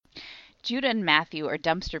Judah and Matthew are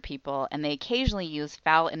dumpster people, and they occasionally use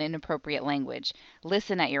foul and inappropriate language.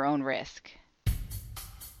 Listen at your own risk.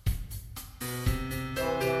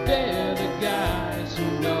 They're the guys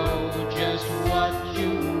who know just what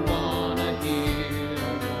you wanna hear.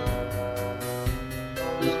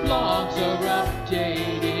 Those blogs are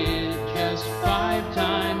updated just 5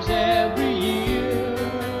 times every year.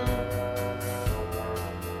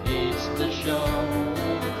 It's the show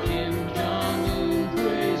of Kim Jong-un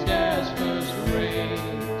praised as first rate.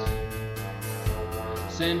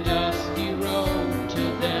 Sandusky wrote to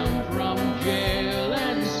them from jail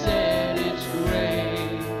and said it's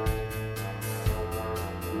great.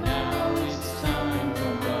 Now it's time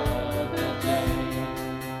for Brother Day.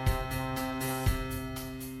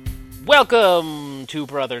 Welcome to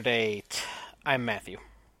Brother Date. I'm Matthew.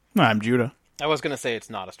 I'm Judah. I was going to say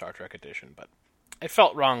it's not a Star Trek edition, but it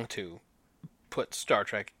felt wrong to put Star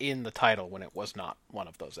Trek in the title when it was not one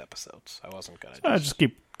of those episodes. I wasn't going to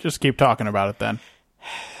Just keep talking about it then.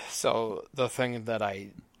 So the thing that I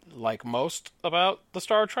like most about the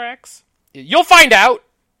Star Treks, you'll find out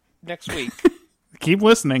next week. Keep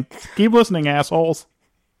listening. Keep listening, assholes.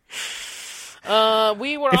 We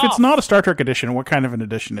were If off. it's not a Star Trek edition, what kind of an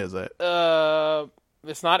edition is it?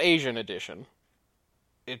 It's not Asian edition.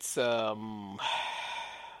 It's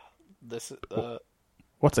this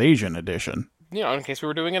What's Asian edition? in case we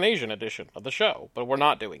were doing an Asian edition of the show, but we're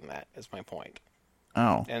not doing that. Is my point.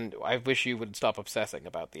 Oh, And I wish you would stop obsessing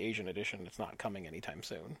about the Asian edition. It's not coming anytime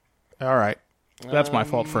soon. all right. That's my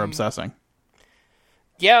fault for obsessing.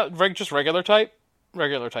 Yeah, just regular type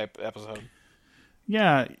episode.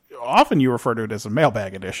 Yeah, often you refer to it as a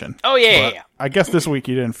mailbag edition. Oh yeah, But yeah. I guess this week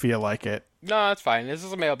you didn't feel like it. No, that's fine. This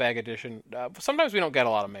is a mailbag edition. Sometimes we don't get a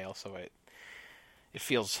lot of mail, so it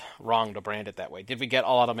feels wrong to brand it that way. Did we get a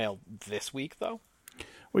lot of mail this week though?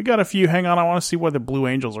 We got a few. Hang on, I want to see whether Blue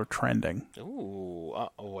Angels are trending. Ooh,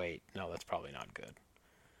 oh wait, no, that's probably not good.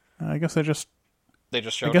 I guess they just. They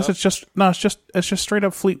just showed I guess up? it's just straight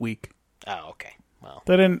up Fleet Week. Oh, okay. Well,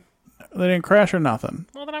 They didn't crash or nothing.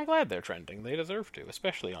 then I'm glad they're trending. They deserve to,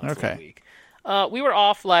 especially on Okay. Fleet Week. We were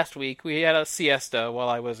off last week. We had a siesta while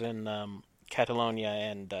I was in Catalonia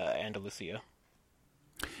and Andalusia.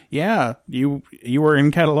 Yeah, you were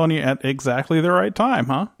in Catalonia at exactly the right time,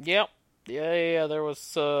 huh? Yep. Yeah. There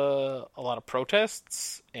was a lot of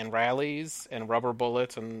protests and rallies and rubber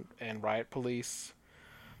bullets and riot police.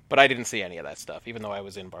 But I didn't see any of that stuff, even though I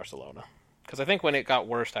was in Barcelona. Because I think when it got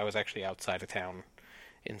worse, I was actually outside of town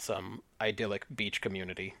in some idyllic beach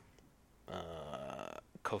community.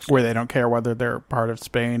 Costa. Where they don't care whether they're part of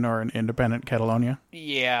Spain or an independent Catalonia.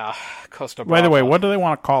 Yeah, Costa By the way, Brava. what do they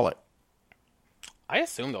want to call it? I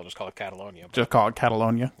assume they'll just call it Catalonia. But, Just call it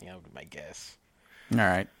Catalonia? yeah, would be my guess. All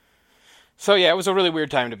right. So yeah, it was a really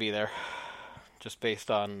weird time to be there. Just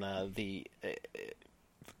based on the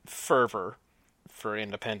fervor for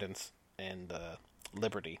independence and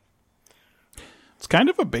liberty. It's kind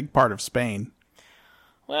of a big part of Spain.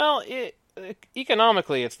 Well,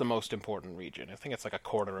 economically, it's the most important region. I think it's like a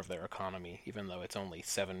quarter of their economy, even though it's only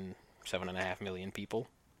 7.5 million people.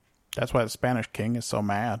 That's why the Spanish king is so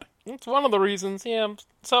mad. It's one of the reasons, yeah.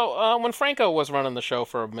 So, when Franco was running the show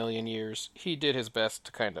for a million years, he did his best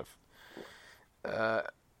to kind of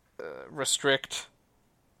restrict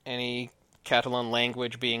any Catalan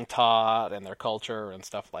language being taught and their culture and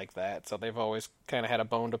stuff like that. So they've always kind of had a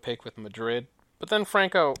bone to pick with Madrid. But then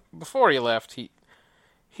Franco, before he left,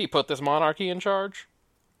 he put this monarchy in charge.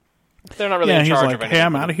 They're not really in He's charge like, of anything. hey,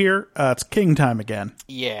 I'm out of here. It's king time again.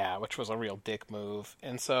 Yeah, which was a real dick move.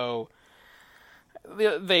 And so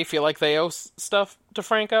they feel like they owe stuff to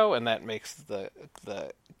Franco, and that makes the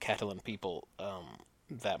Catalan people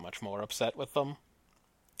that much more upset with them.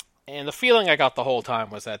 And the feeling I got the whole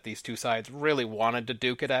time was that these two sides really wanted to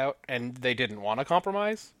duke it out, and they didn't want to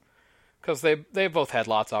compromise. Because they both had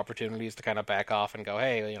lots of opportunities to kind of back off and go,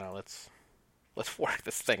 hey, let's work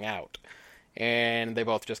this thing out. And they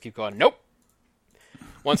both just keep going, nope.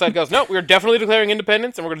 One side goes, nope, we're definitely declaring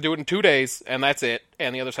independence, and we're going to do it in 2 days, and that's it.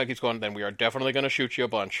 And the other side keeps going, then we are definitely going to shoot you a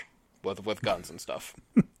bunch with guns and stuff.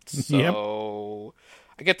 So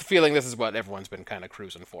I get the feeling this is what everyone's been kind of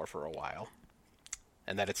cruising for a while.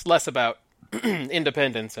 And that it's less about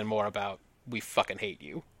independence and more about we fucking hate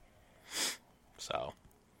you. So,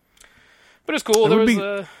 but it's cool.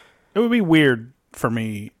 It would be weird for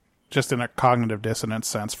me, just in a cognitive dissonance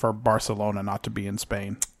sense, for Barcelona not to be in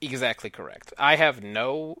Spain. Exactly correct. I have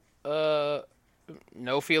no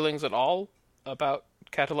feelings at all about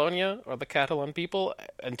Catalonia or the Catalan people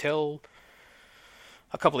until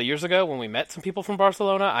a couple of years ago when we met some people from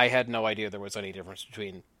Barcelona. I had no idea there was any difference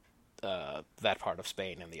between that part of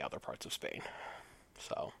Spain and the other parts of Spain.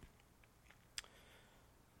 So,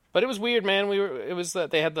 But it was weird, man. It was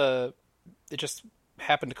that they had it just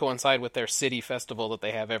happened to coincide with their city festival that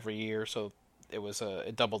they have every year, so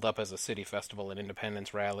it doubled up as a city festival and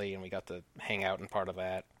independence rally, and we got to hang out in part of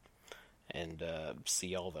that and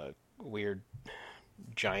see all the weird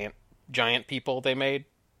giant people they made.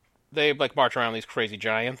 They like march around these crazy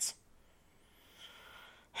giants.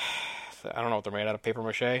 I don't know what they're made out of. Paper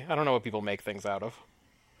mache? I don't know what people make things out of.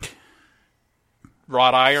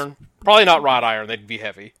 Wrought iron? Probably not wrought iron. They'd be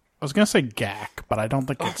heavy. I was going to say GAC, but I don't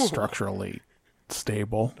think it's structurally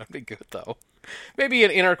stable. That'd be good, though. Maybe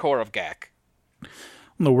an inner core of GAC.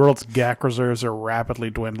 The world's GAC reserves are rapidly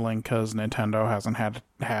dwindling because Nintendo hasn't had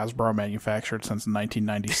Hasbro manufactured since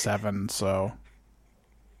 1997, so...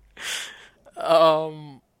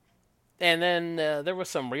 And then there was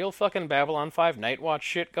some real fucking Babylon 5 Nightwatch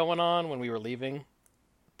shit going on when we were leaving.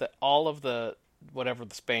 All of the, whatever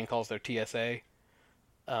the Spain calls their TSA,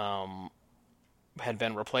 had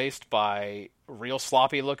been replaced by real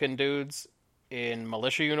sloppy-looking dudes in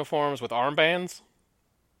militia uniforms with armbands.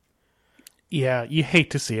 Yeah, you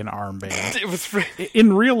hate to see an armband. It was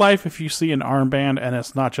in real life, if you see an armband and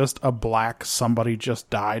it's not just a black somebody just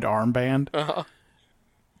died armband,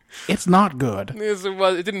 it's not good.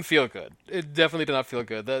 It didn't feel good. It definitely did not feel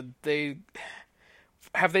good.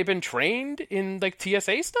 Have they been trained in like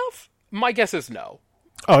TSA stuff? My guess is no.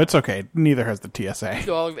 Oh, it's okay. Neither has the TSA.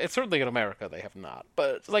 Well, it's certainly in America they have not.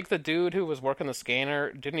 But like the dude who was working the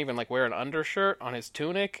scanner didn't even like wear an undershirt on his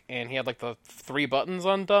tunic, and he had like the 3 buttons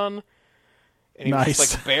undone. And he was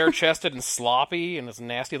just like bare-chested and sloppy in his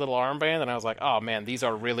nasty little armband, and I was like, oh man, these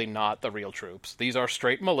are really not the real troops. These are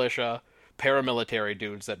straight militia, paramilitary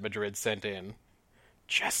dudes that Madrid sent in.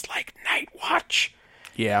 Just like Nightwatch.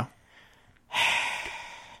 Yeah.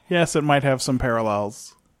 Yes, it might have some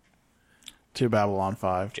parallels to Babylon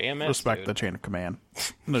 5. JMS, Respect dude. the chain of command.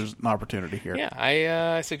 There's an opportunity here. Yeah,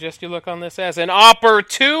 I suggest you look on this as an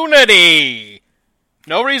opportunity!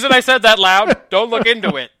 No reason I said that loud. Don't look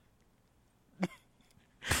into it.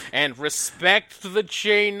 And respect the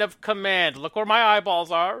chain of command. Look where my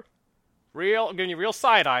eyeballs are. I'm giving you real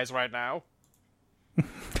side eyes right now.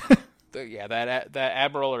 Yeah, that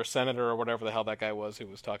admiral or senator or whatever the hell that guy was who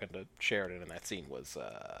was talking to Sheridan in that scene was,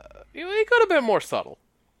 he could have been more subtle.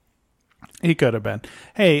 He could have been.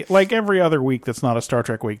 Hey, like every other week that's not a Star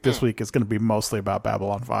Trek week, this week is going to be mostly about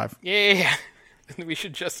Babylon 5. Yeah. We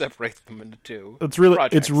should just separate them into two. It's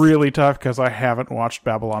projects. really tough because I haven't watched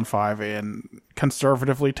Babylon 5 in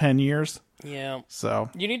conservatively 10 years. Yeah. So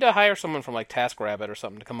you need to hire someone from like TaskRabbit or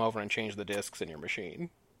something to come over and change the discs in your machine.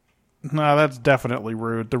 No, that's definitely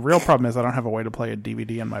rude. The real problem is I don't have a way to play a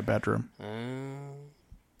DVD in my bedroom.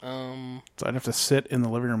 So I'd have to sit in the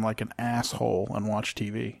living room like an asshole and watch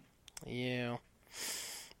TV. Yeah.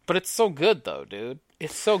 But it's so good though, dude.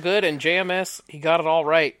 It's so good, and JMS, he got it all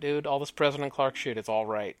right, dude. All this President Clark shit, it's all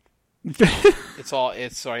right. It's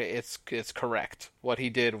correct. What he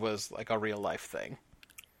did was like a real life thing.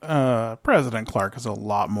 President Clark is a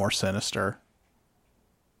lot more sinister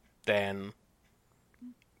than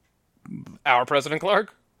our President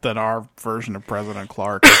Clark? Than our version of President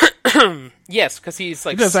Clark. Yes, because he's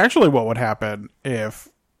like... That's actually what would happen if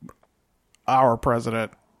our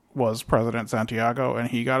president was President Santiago and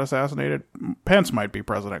he got assassinated. Pence might be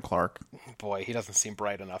President Clark. Boy, he doesn't seem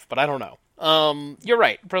bright enough, but I don't know. You're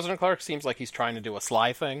right. President Clark seems like he's trying to do a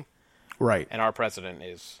sly thing. Right. And our president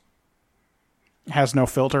has no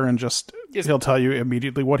filter and he'll tell you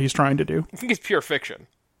immediately what he's trying to do. I think it's pure fiction.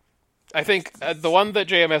 I think the one that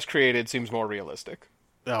JMS created seems more realistic.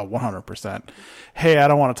 Oh, 100%. Hey, I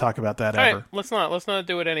don't want to talk about that ever. Right, let's not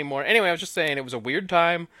do it anymore. Anyway, I was just saying it was a weird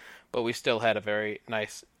time, but we still had a very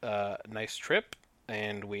nice trip,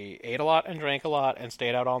 and we ate a lot and drank a lot and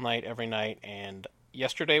stayed out all night every night. And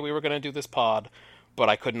yesterday we were going to do this pod, but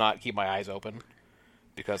I could not keep my eyes open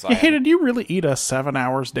because Hey, did you really eat a 7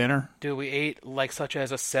 hours dinner? Dude, we ate like such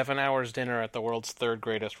as a 7 hours dinner at the world's 3rd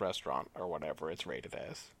greatest restaurant or whatever it's rated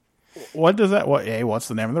as. What does that? What's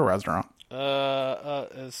the name of the restaurant?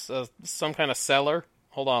 It's some kind of cellar.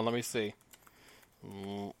 Hold on, let me see.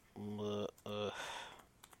 I'm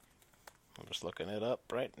just looking it up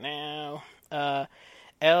right now.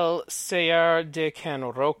 El Sellar de Can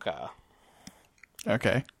Roca.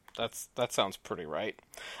 Okay. That sounds pretty right.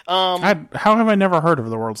 How have I never heard of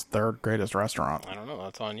the world's 3rd greatest restaurant? I don't know.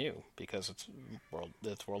 That's on you because it's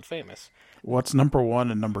world famous. What's number 1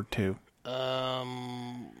 and number 2?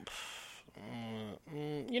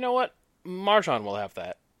 You know what? Marjan will have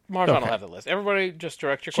that. Marjan will have the list. Everybody just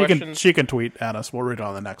direct your questions. She can tweet at us. We'll read it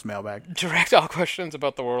on the next mailbag. Direct all questions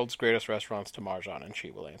about the world's greatest restaurants to Marjan, and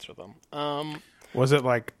she will answer them. Was it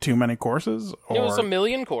like too many courses? Or... It was 1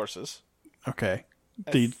 million courses. Okay.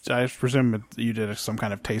 I presume you did some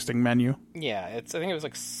kind of tasting menu. Yeah, I think it was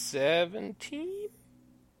like 17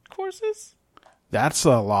 courses. That's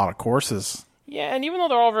a lot of courses. Yeah, and even though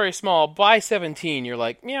they're all very small, by 17 you're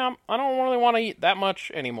like, yeah, I don't really want to eat that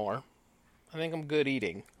much anymore. I think I'm good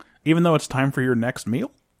eating. Even though it's time for your next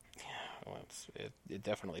meal? Well, it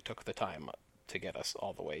definitely took the time to get us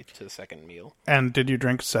all the way to the second meal. And did you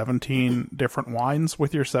drink 17 different wines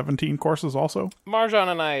with your 17 courses also? Marjan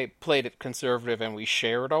and I played it conservative and we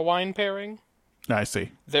shared a wine pairing. I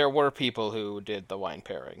see. There were people who did the wine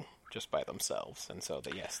pairing just by themselves, and so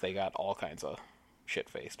they got all kinds of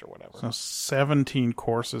shit-faced or whatever. So 17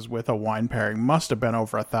 courses with a wine pairing must have been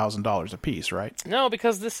over $1,000 a piece, right? No,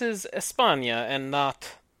 because this is España and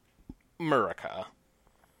not Murica.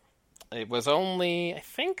 It was only, I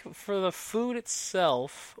think, for the food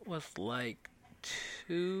itself, was like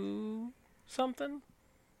 2-something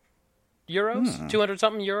euros?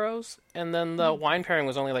 200-something euros? And then the wine pairing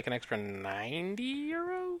was only like an extra 90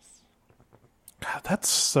 euros? God, that's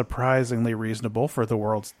surprisingly reasonable for the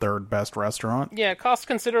world's third best restaurant. Yeah, it costs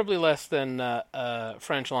considerably less than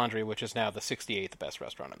French Laundry, which is now the 68th best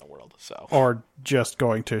restaurant in the world. So, Or just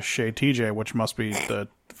going to Chez TJ, which must be the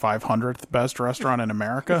 500th best restaurant in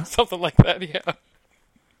America. something like that, yeah.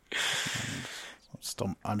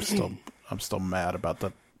 I'm still mad about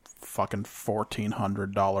the fucking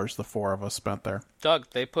 $1,400 the four of us spent there. Doug,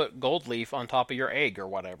 they put gold leaf on top of your egg or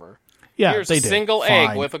whatever. Yeah, Here's they a did. single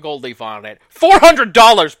Fine. egg with a gold leaf on it.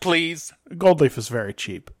 $400, please! Gold leaf is very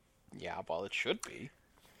cheap. Yeah, well, it should be.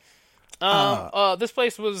 This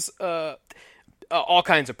place was all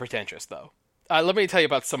kinds of pretentious, though. Let me tell you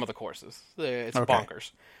about some of the courses. It's Okay.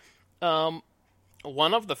 bonkers.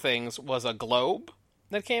 One of the things was a globe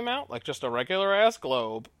that came out, like just a regular-ass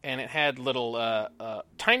globe, and it had little,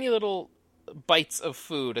 tiny little bites of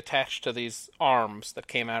food attached to these arms that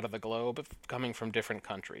came out of the globe, coming from different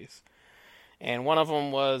countries. And one of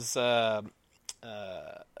them was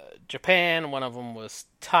Japan, one of them was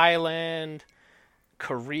Thailand,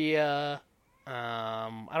 Korea,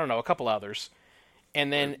 I don't know, a couple others.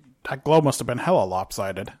 And then That globe must have been hella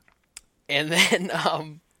lopsided.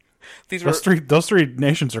 These were Those three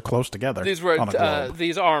nations are close together. these were on a globe.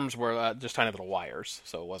 these arms were just tiny little wires,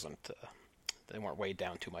 so it wasn't they weren't weighed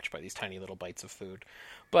down too much by these tiny little bites of food.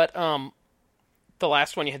 But the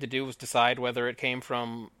last one you had to do was decide whether it came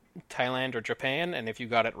from Thailand or Japan, and if you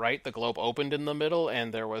got it right, the globe opened in the middle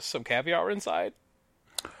and there was some caviar inside.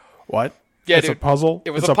 What? Yeah, it's dude, a puzzle.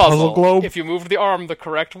 It was it's a puzzle globe. If you moved the arm the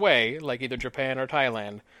correct way, like either Japan or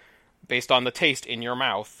Thailand, based on the taste in your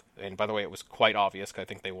mouth, and by the way, it was quite obvious because I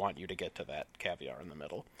think they want you to get to that caviar in the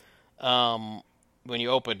middle. When you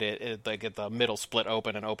opened it, like the middle split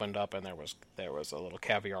open and opened up, and there was a little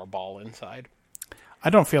caviar ball inside. I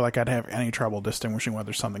don't feel like I'd have any trouble distinguishing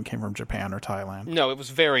whether something came from Japan or Thailand. No, it was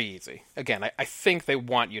very easy. Again, I think they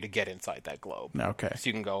want you to get inside that globe. Okay. So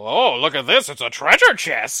you can go, oh, look at this, it's a treasure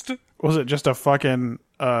chest! Was it just a fucking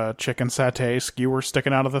chicken satay skewer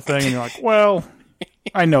sticking out of the thing? And you're like, well,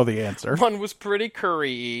 I know the answer. One was pretty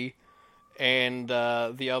curry-y, and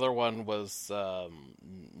the other one was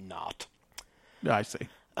not. I see.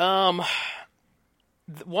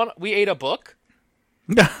 We ate a book.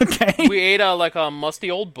 Okay. We ate a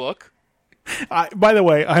musty old book. By the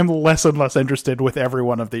way, I'm less and less interested with every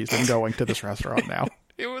one of these in going to this restaurant now.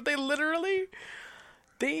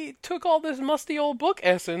 They took all this musty old book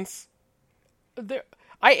essence.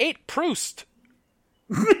 I ate Proust.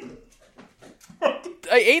 I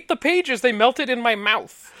ate the pages. They melted in my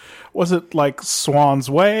mouth. Was it like Swan's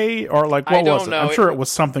Way, or like I what don't was it? know. I'm sure it was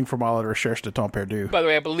something from La Recherche de Temps Perdu. By the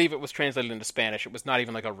way, I believe it was translated into Spanish. It was not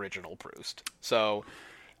even like original Proust. So,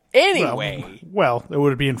 anyway. Well, it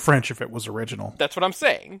would be in French if it was original. That's what I'm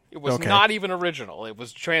saying. It was Okay. not even original. It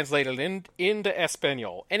was translated into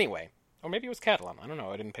Espanol. Anyway. Or maybe it was Catalan. I don't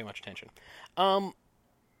know. I didn't pay much attention.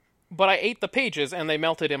 But I ate the pages and they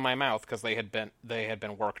melted in my mouth because they had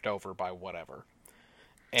been worked over by whatever.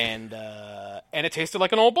 And it tasted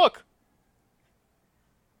like an old book.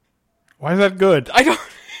 Why is that good? I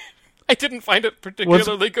didn't find it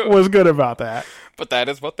particularly good. Was good about that. But that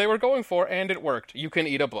is what they were going for, and it worked. You can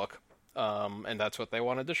eat a book. And that's what they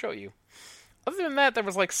wanted to show you. Other than that, there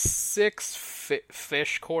was like 6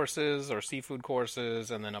 fish courses or seafood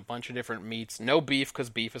courses, and then a bunch of different meats. No beef, because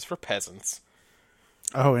beef is for peasants.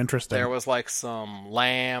 Oh, interesting. There was like some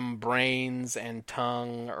lamb brains and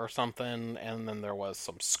tongue or something, and then there was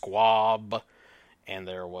some squab, and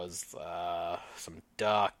there was some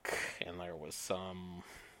duck, and there was some,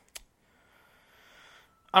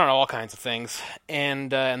 I don't know, all kinds of things,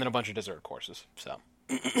 and then a bunch of dessert courses. So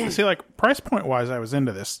See, like, price point wise, I was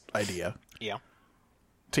into this idea. yeah,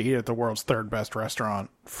 to eat at the world's third best restaurant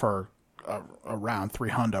for around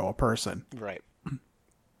 $300 a person. Right.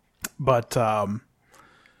 But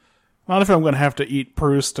not if I'm going to have to eat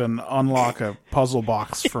Proust and unlock a puzzle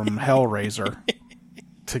box from Hellraiser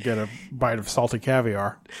to get a bite of salty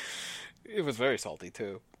caviar. It was very salty,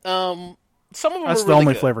 too. Some of them That's were the really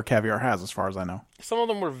only good. flavor caviar has, as far as I know. Some of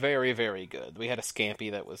them were very, very good. We had a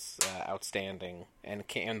scampi that was outstanding, and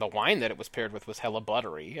the wine that it was paired with was hella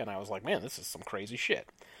buttery, and I was like, man, this is some crazy shit.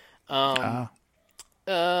 But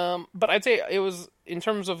I'd say it was, in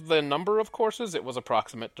terms of the number of courses, it was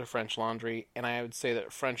approximate to French Laundry, and I would say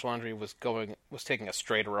that French Laundry was taking a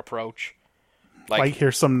straighter approach. Like,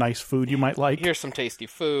 here's some nice food you might like. Here's some tasty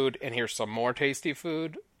food, and here's some more tasty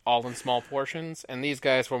food, all in small portions. And these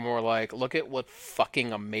guys were more like, look at what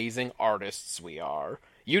fucking amazing artists we are.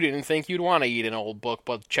 You didn't think you'd want to eat an old book,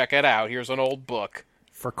 but check it out. Here's an old book.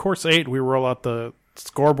 For course 8, we roll out the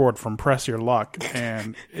scoreboard from Press Your Luck,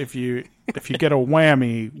 and if you get a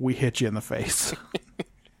whammy, we hit you in the face.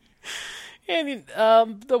 I mean,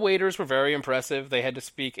 the waiters were very impressive. They had to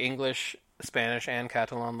speak English, Spanish, and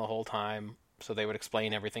Catalan the whole time, so they would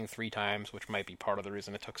explain everything 3 times, which might be part of the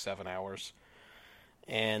reason it took 7 hours.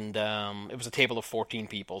 And it was a table of 14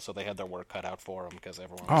 people, so they had their work cut out for them because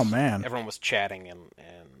everyone was chatting and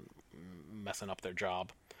messing up their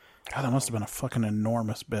job. God, that must have been a fucking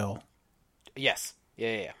enormous bill. Yes,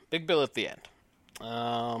 yeah. Big bill at the end.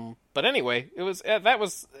 But anyway, it was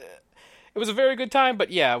a very good time.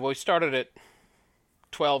 But yeah, we started at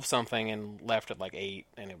 12 something and left at like 8,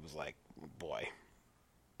 and it was like, boy,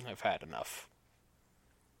 I've had enough.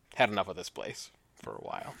 Had enough of this place for a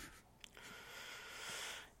while.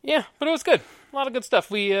 Yeah, but it was good. A lot of good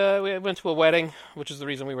stuff. We went to a wedding, which is the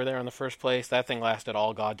reason we were there in the first place. That thing lasted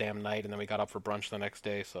all goddamn night, and then we got up for brunch the next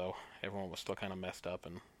day, so everyone was still kind of messed up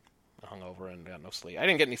and hungover and got no sleep. I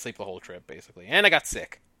didn't get any sleep the whole trip, basically. And I got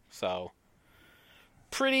sick. So,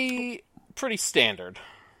 pretty standard.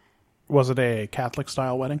 Was it a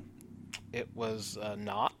Catholic-style wedding? It was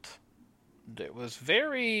not. It was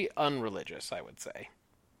very unreligious, I would say.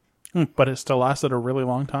 But it still lasted a really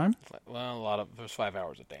long time? Well, there's 5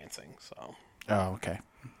 hours of dancing, so. Oh, okay.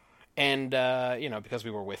 And, because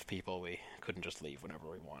we were with people, we couldn't just leave whenever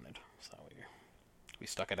we wanted. So we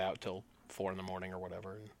stuck it out till 4 a.m. or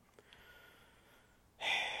whatever. And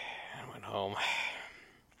I went home.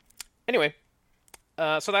 Anyway,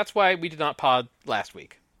 so that's why we did not pod last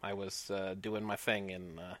week. I was doing my thing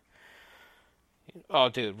in... oh,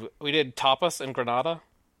 dude, we did tapas in Granada.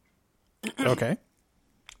 Okay.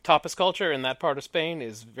 Tapas culture in that part of Spain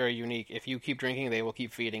is very unique. If you keep drinking, they will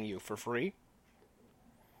keep feeding you for free.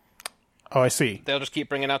 Oh, I see. They'll just keep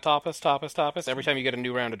bringing out tapas every time you get a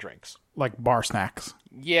new round of drinks. Like bar snacks.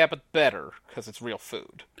 Yeah, but better, because it's real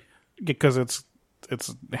food. Because it's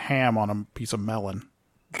ham on a piece of melon.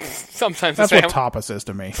 Sometimes That's it's what ham. tapas is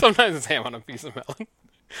to me. Sometimes it's ham on a piece of melon.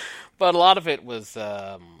 But a lot of it was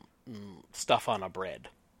stuff on a bread.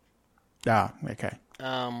 Ah, okay.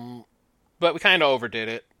 But we kind of overdid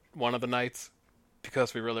it one of the nights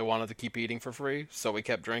because we really wanted to keep eating for free, so we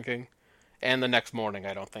kept drinking. And the next morning,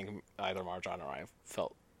 I don't think either Marjan or I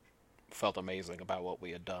felt amazing about what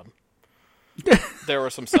we had done. There were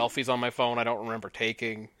some selfies on my phone I don't remember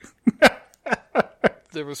taking.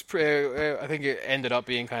 There was, I think it ended up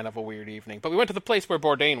being kind of a weird evening. But we went to the place where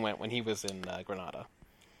Bourdain went when he was in Granada.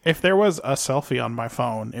 If there was a selfie on my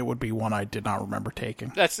phone, it would be one I did not remember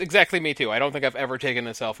taking. That's exactly me, too. I don't think I've ever taken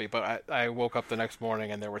a selfie, but I woke up the next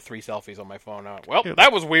morning and there were 3 selfies on my phone. I went, well,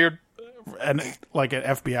 that was weird. And like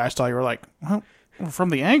at FBI style, you were like, well, from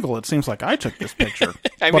the angle, it seems like I took this picture.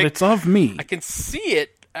 I but mean, it's of me. I can see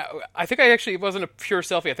it. I think it wasn't a pure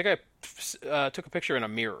selfie. I think I took a picture in a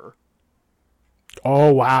mirror.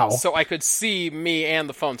 Oh, wow. So I could see me and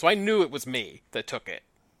the phone. So I knew it was me that took it.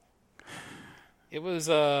 It was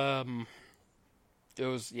a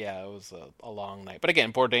long night. But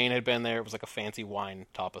again, Bourdain had been there. It was like a fancy wine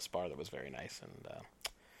tapas bar that was very nice. And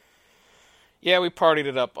yeah, we partied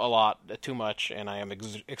it up a lot, too much, and I am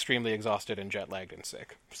extremely exhausted and jet-lagged and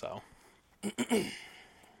sick. So,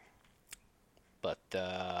 but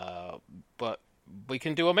we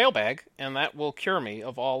can do a mailbag, and that will cure me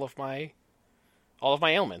of all of my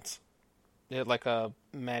ailments. Like a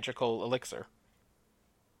magical elixir.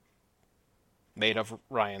 Made of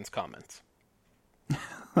Ryan's comments.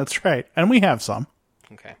 That's right. And we have some.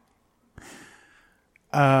 Okay.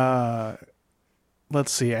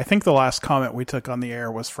 Let's see. I think the last comment we took on the air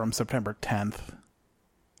was from September 10th.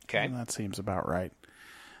 Okay. And that seems about right.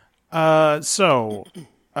 So,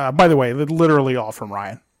 by the way, literally all from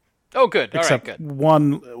Ryan. Oh, good. All Except right, good.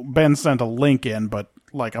 one, Ben sent a link in, but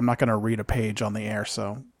like I'm not going to read a page on the air,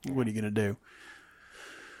 so what are you going to do?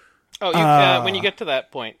 Oh, when you get to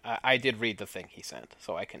that point, I did read the thing he sent,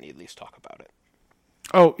 so I can at least talk about it.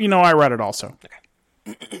 Oh, I read it also.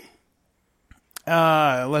 Okay.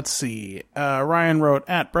 Let's see. Ryan wrote,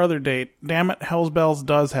 at Brother Date, damn it, Hell's Bells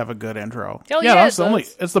does have a good intro. Hell yeah, that's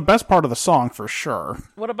it's the best part of the song for sure.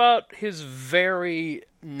 What about his very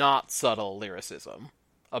not subtle lyricism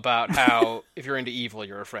about how if you're into evil,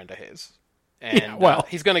 you're a friend of his? And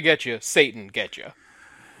he's gonna get you. Satan get you.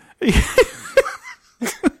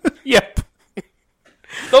 Yep.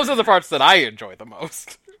 Those are the parts that I enjoy the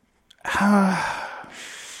most. I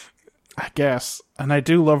guess. And I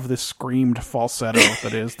do love this screamed falsetto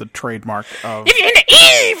that is the trademark of... If you're into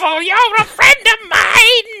evil, you're a friend of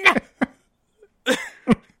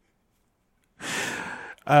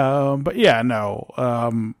mine! But yeah,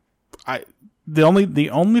 no. The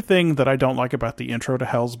only thing that I don't like about the intro to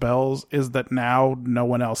Hell's Bells is that now no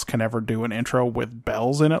one else can ever do an intro with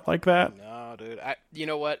bells in it like that. No, dude. You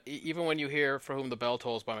know what? Even when you hear For Whom the Bell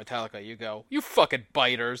Tolls by Metallica, you go, you fucking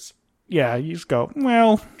biters. Yeah, you just go,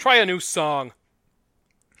 well... Try a new song.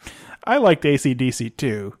 I liked AC/DC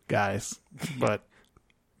too, guys, but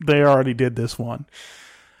they already did this one.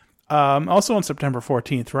 Also on September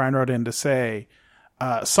 14th, Ryan wrote in to say,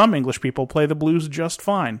 some English people play the blues just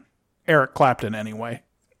fine. Eric Clapton, anyway.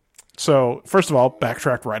 So, first of all,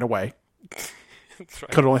 backtracked right away. That's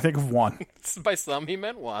right. Could only think of one. By some, he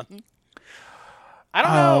meant one. I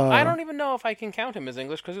don't know. I don't even know if I can count him as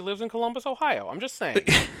English because he lives in Columbus, Ohio. I'm just saying.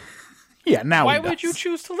 Yeah, now Why he does. would you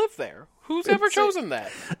choose to live there? Who's ever chosen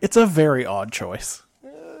that? It's a very odd choice.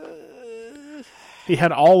 He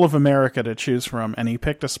had all of America to choose from, and he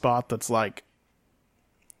picked a spot that's like...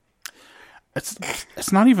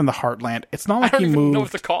 It's not even the heartland. It's not like I don't he even moved... know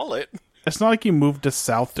what to call it. It's not like he moved to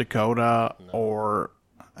South Dakota or...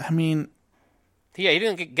 I mean... Yeah, he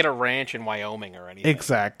didn't get a ranch in Wyoming or anything.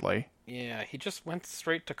 Exactly. Yeah, he just went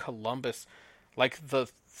straight to Columbus, like the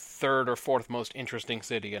third or fourth most interesting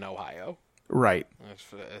city in Ohio. Right.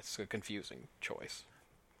 It's a confusing choice.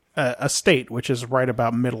 A state which is right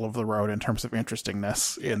about middle of the road in terms of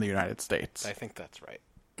interestingness in the United States. I think that's right.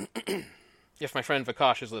 If my friend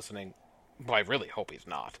Vikash is listening, well, I really hope he's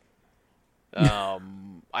not. I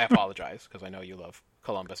apologize, because I know you love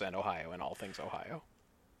Columbus and Ohio and all things Ohio.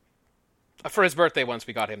 For his birthday once,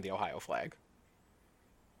 we got him the Ohio flag.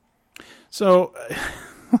 So...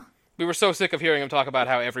 We were so sick of hearing him talk about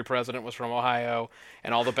how every president was from Ohio,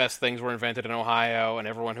 and all the best things were invented in Ohio, and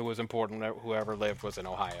everyone who was important, whoever lived, was in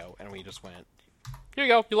Ohio. And we just went, here you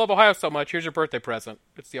go, you love Ohio so much, here's your birthday present.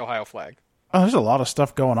 It's the Ohio flag. Oh, there's a lot of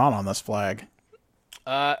stuff going on this flag.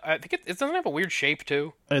 I think it doesn't have a weird shape,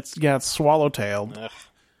 too. It's swallow-tailed. Ugh.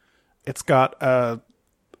 It's got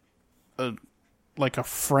like a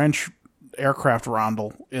French aircraft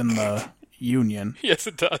rondel in the Union. Yes,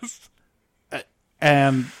 it does.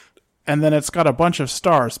 And then it's got a bunch of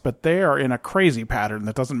stars, but they are in a crazy pattern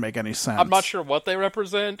that doesn't make any sense. I'm not sure what they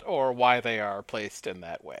represent or why they are placed in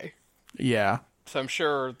that way. Yeah. So I'm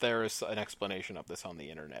sure there is an explanation of this on the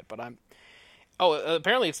internet, but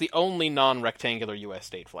apparently it's the only non-rectangular U.S.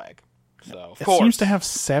 state flag. So, of course. It seems to have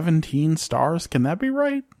 17 stars. Can that be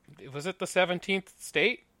right? Was it the 17th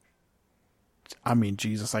state? I mean,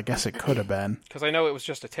 Jesus, I guess it could have been. Because I know it was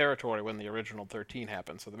just a territory when the original 13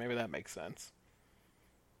 happened, so maybe that makes sense.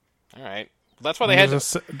 All right. That's why they had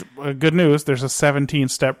to... Good news, there's a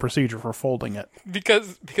 17-step procedure for folding it.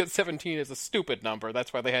 Because 17 is a stupid number,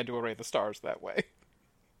 that's why they had to array the stars that way.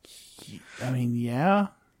 I mean, yeah.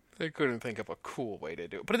 They couldn't think of a cool way to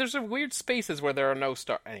do it. But there's weird spaces where there are no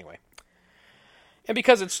stars. Anyway. And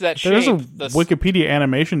because it's that shape... There's a Wikipedia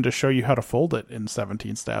animation to show you how to fold it in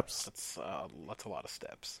 17 steps. That's a lot of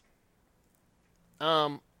steps.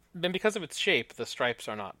 Then because of its shape, the stripes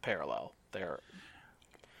are not parallel.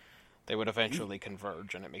 They would eventually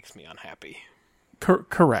converge, and it makes me unhappy.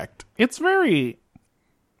 Correct. It's very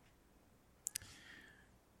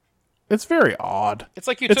odd. It's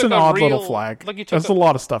like it's an odd little flag. Like you took There's a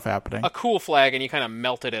lot of stuff happening. A cool flag, and you kind of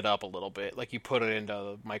melted it up a little bit. Like you put it into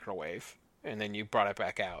the microwave, and then you brought it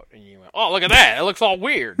back out, and you went, "Oh, look at that! It looks all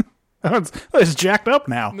weird." It's jacked up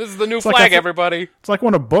now. This is the new flag, everybody. It's like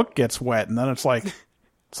when a book gets wet, and then it's like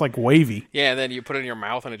wavy. Yeah, and then you put it in your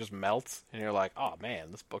mouth, and it just melts, and you're like, "Oh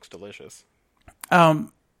man, this book's delicious."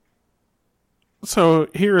 So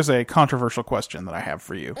here is a controversial question that I have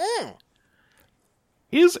for you.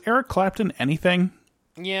 Is Eric Clapton anything?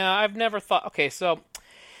 Yeah, I've never thought... Okay, so...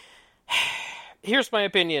 Here's my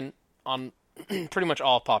opinion on pretty much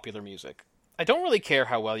all popular music. I don't really care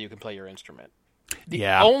how well you can play your instrument. The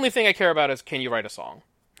only thing I care about is, can you write a song?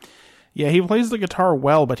 Yeah, he plays the guitar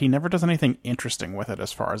well, but he never does anything interesting with it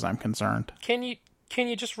as far as I'm concerned. Can can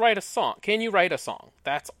you just write a song? Can you write a song?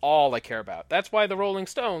 That's all I care about. That's why the Rolling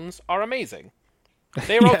Stones are amazing.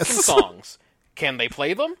 They wrote Yes. some songs. Can they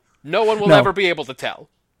play them? No one will No. ever be able to tell.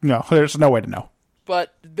 No, there's no way to know.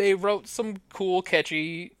 But they wrote some cool,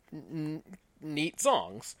 catchy, neat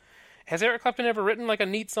songs. Has Eric Clapton ever written like a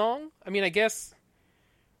neat song? I mean, I guess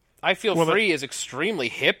I Feel Free is extremely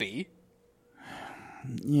hippie.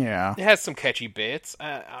 Yeah. It has some catchy bits.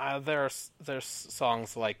 There's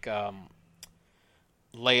songs like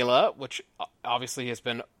Layla, which obviously has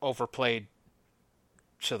been overplayed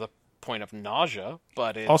to the point of nausea,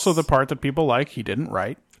 but it's... Also, the part that people like, he didn't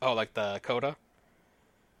write. Oh, like the coda?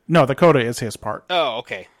 No, the coda is his part. Oh,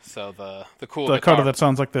 okay. So the cool The guitar. coda that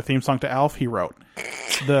sounds like the theme song to Alf, he wrote.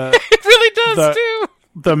 The It really does, too!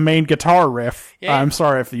 the main guitar riff, Yeah. I'm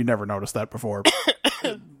sorry if you never noticed that before.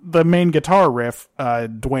 The main guitar riff,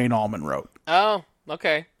 Dwayne Allman wrote. Oh,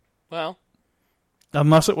 okay. Well,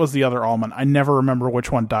 Unless it was the other Allman. I never remember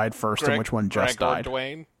which one died first and which one just Greg or died.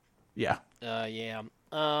 Dwayne. Yeah. Yeah.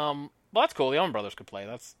 Well, that's cool. The Allman Brothers could play.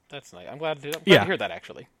 That's nice. I'm glad to Yeah. hear that,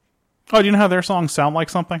 actually. Oh, do you know how their songs sound like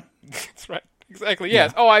something? That's right. Exactly,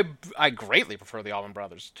 yes. Oh, I greatly prefer the Allman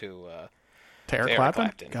Brothers to Eric Eric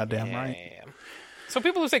Clapton? Goddamn right. Yeah. So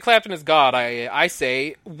people who say Clapton is God, I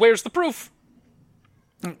say, where's the proof?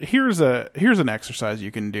 Here's an exercise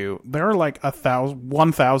you can do. There are like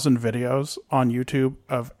 1,000 videos on YouTube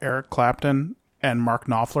of Eric Clapton and Mark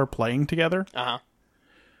Knopfler playing together. Uh-huh.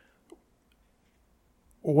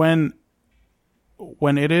 When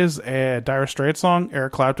it is a Dire Straits song,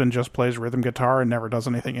 Eric Clapton just plays rhythm guitar and never does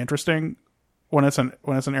anything interesting. When it's an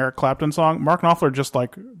Eric Clapton song, Mark Knopfler just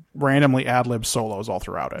like randomly ad-libs solos all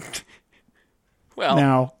throughout it. Well,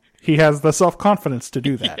 Now, he has the self-confidence to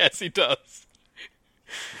do that. yes, he does.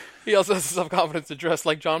 He also has the self-confidence to dress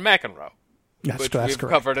like John McEnroe, which That's we've correct.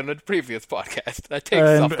 covered in a previous podcast. That takes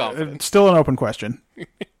And self-confidence. still an open question.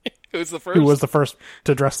 Who's the first? Who was the first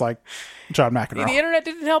to dress like John The McEnroe? internet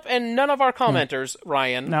didn't help, and none of our commenters,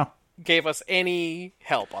 Ryan, No. gave us any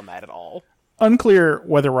help on that at all. Unclear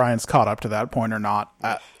whether Ryan's caught up to that point or not.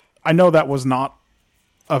 I know that was not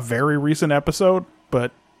a very recent episode,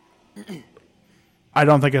 but I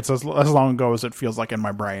don't think it's as long ago as it feels like in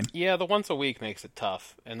my brain. Yeah, the once a week makes it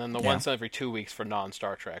tough, and then the Yeah. once every 2 weeks for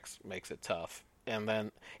non-Star Treks makes it tough. And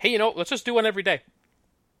then, hey, you know, let's just do one every day.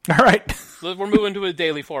 All right. We're moving to a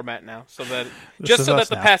daily format now, so that This is so us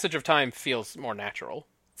that the now. passage of time feels more natural.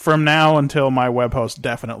 From now until my web host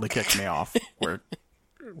definitely kicks me off,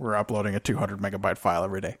 we're uploading a 200 megabyte file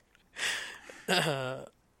every day.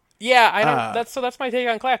 Yeah, I don't. That's my take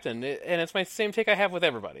on Clapton, and it's my same take I have with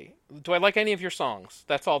everybody. Do I like any of your songs?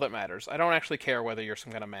 That's all that matters. I don't actually care whether you're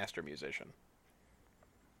some kind of master musician.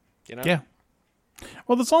 You know? Yeah.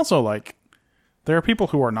 Well, there's also like there are people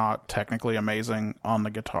who are not technically amazing on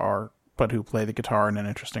the guitar, but who play the guitar in an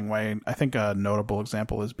interesting way. I think a notable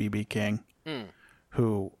example is B.B. King,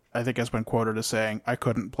 who I think has been quoted as saying, "I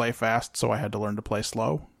couldn't play fast, so I had to learn to play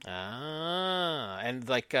slow." And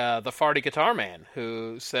like the farty guitar man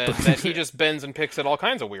who said that he just bends and picks it all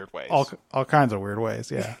kinds of weird ways. All kinds of weird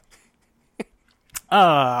ways, yeah.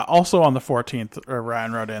 Also on the 14th,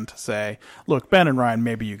 Ryan wrote in to say, "Look, Ben and Ryan,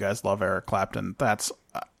 maybe you guys love Eric Clapton. That's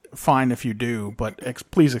fine if you do, but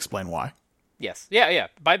please explain why." Yes, yeah.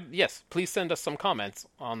 Yes, please send us some comments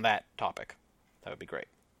on that topic. That would be great.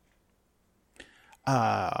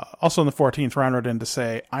 Also on the 14th, Ryan wrote in to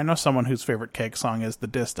say, "I know someone whose favorite Cake song is The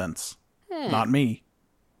Distance. Not me."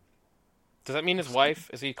 Does that mean his wife?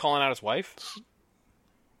 Is he calling out his wife?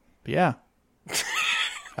 Yeah.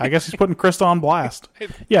 I guess he's putting Krista on blast.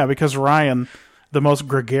 Yeah, because Ryan, the most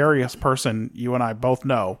gregarious person you and I both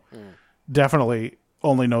know, definitely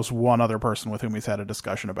only knows one other person with whom he's had a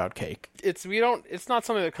discussion about Cake. It's not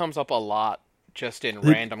something that comes up a lot just in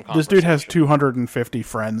random conversation. This dude has 250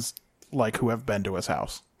 friends like who have been to his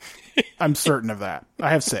house. I'm certain of that. I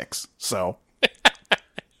have 6, so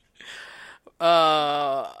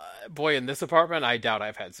boy, in this apartment, I doubt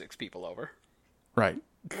I've had 6 people over. right.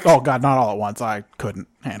 Oh god, not all at once. I couldn't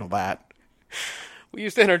handle that. We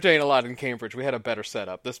used to entertain a lot in Cambridge. We had a better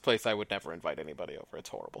setup. This place, I would never invite anybody over. It's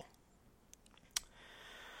horrible.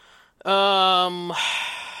 But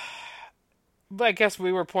I guess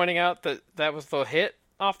we were pointing out that was the hit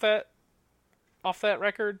off that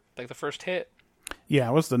record, like the first hit, Yeah,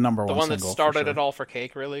 it was the number the one one that single, started for sure. it all for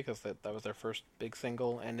Cake, really, because that was their first big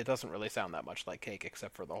single, and it doesn't really sound that much like Cake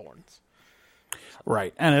except for the horns.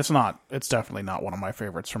 Right. And it's definitely not one of my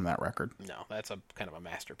favorites from that record. No, that's a kind of a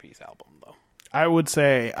masterpiece album, though. I would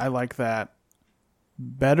say I like that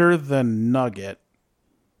better than Nugget.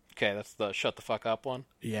 Okay, that's the Shut the Fuck Up one.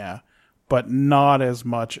 Yeah. But not as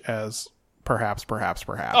much as perhaps. Oh,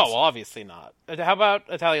 well, obviously not. How about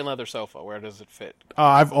Italian Leather Sofa? Where does it fit?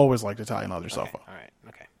 I've always liked Italian Leather Sofa. All right.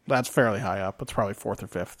 Okay. That's fairly high up. It's probably 4th or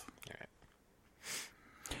 5th. All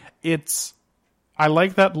right. I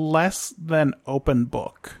like that less than Open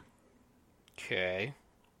Book. Okay.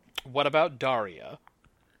 What about Daria?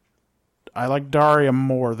 I like Daria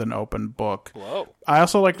more than Open Book. Whoa. I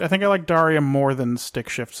think I like Daria more than Stick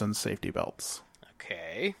Shifts and Safety Belts.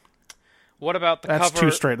 Okay. What about the That's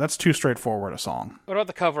cover? That's too straightforward a song. What about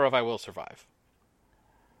the cover of I Will Survive?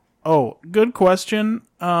 Oh, good question.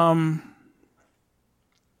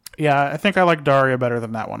 Yeah, I think I like Daria better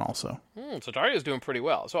than that one also. So Daria's doing pretty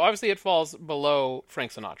well. So obviously it falls below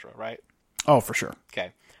Frank Sinatra, right? Oh, for sure.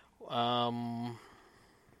 Okay.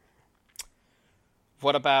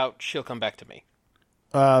 What about She'll Come Back to Me?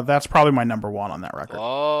 That's probably my number 1 on that record.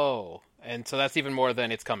 Oh, and so that's even more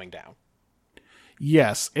than It's Coming Down.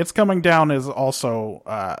 Yes, It's Coming Down is also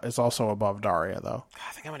above Daria though. God,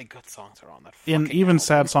 I think how many good songs are on that. In fucking even album.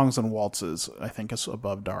 Sad Songs and Waltzes, I think is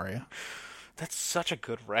above Daria. That's such a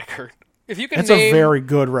good record. If you can It's name, a very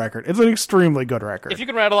good record. It's an extremely good record. if you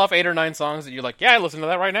can rattle off 8 or 9 songs that you're like, yeah, I listen to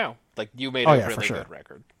that right now. Like you made a for really sure. good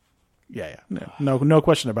record. Yeah. No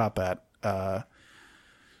question about that. I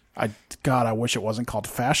wish it wasn't called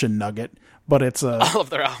Fashion Nugget, but it's All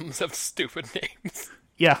of their albums have stupid names.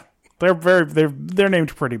 yeah. They're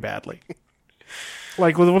named pretty badly.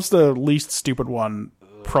 Like, what's the least stupid one?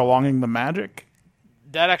 Prolonging the Magic?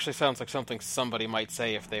 That actually sounds like something somebody might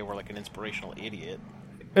say if they were like an inspirational idiot.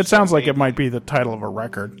 It sounds like it might be the title of a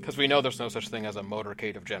record. Because we know there's no such thing as a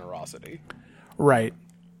motorcade of generosity. Right.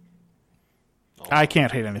 I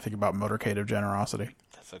can't hate anything about Motorcade of Generosity.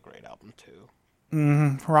 That's a great album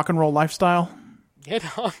too. Rock and Roll Lifestyle? You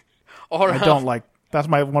know? Or I don't like... That's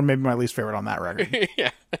maybe my least favorite on that record.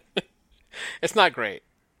 yeah. It's not great.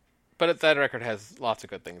 But that record has lots of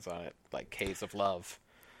good things on it. Like Haze of Love,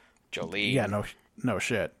 Jolene, Yeah, no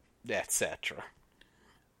shit. etc.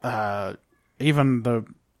 Even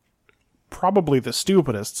probably the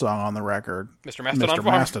stupidest song on the record, Mr. Mastodon Farm?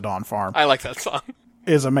 Mastodon Farm, I like that song.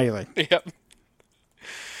 is amazing. Yep.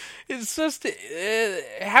 It's just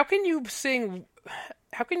how can you sing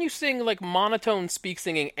like monotone speak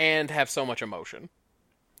singing and have so much emotion?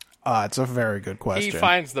 It's a very good question. He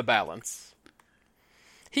finds the balance.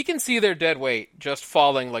 He can see their dead weight just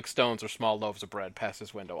falling like stones or small loaves of bread past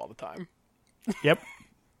his window all the time. Yep.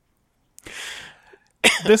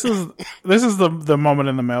 This is the moment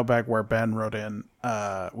in the mailbag where Ben wrote in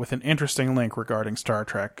with an interesting link regarding Star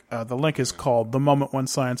Trek. The link is called "The Moment When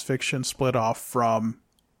Science Fiction Split Off From,"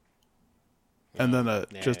 and then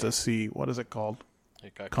just a C. What is it called?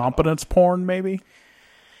 Competence porn, maybe.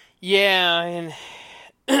 Yeah, and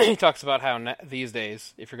he talks about how these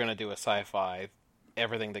days, if you're going to do a sci-fi,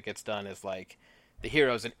 everything that gets done is like the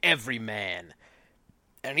hero's an everyman,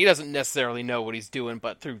 and he doesn't necessarily know what he's doing,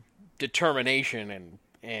 but through determination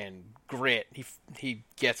and grit, he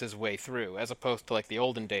gets his way through, as opposed to like the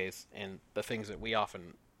olden days and the things that we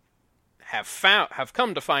often have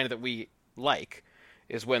come to find that we like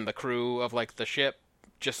is when the crew of like the ship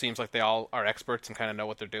just seems like they all are experts and kind of know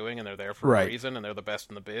what they're doing, and they're there for a reason, and they're the best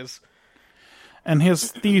in the biz. And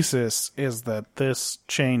his thesis is that this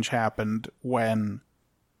change happened when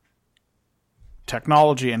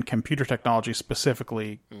technology and computer technology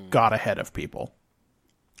specifically got ahead of people.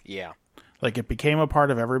 Yeah. Like, it became a part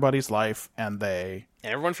of everybody's life, and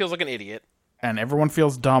everyone feels like an idiot. And everyone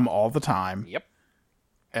feels dumb all the time. Yep.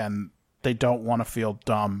 And they don't want to feel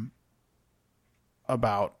dumb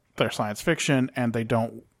about their science fiction, and they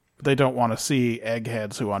don't want to see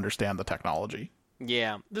eggheads who understand the technology.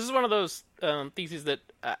 Yeah. This is one of those theses that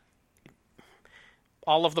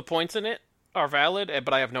all of the points in it are valid,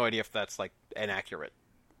 but I have no idea if that's like inaccurate.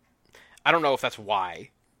 I don't know if that's why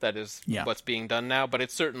that is what's being done now, but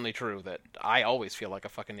it's certainly true that I always feel like a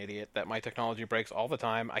fucking idiot, that my technology breaks all the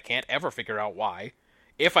time. I can't ever figure out why.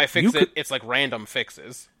 If I fix it, it's like random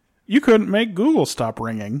fixes. You couldn't make Google stop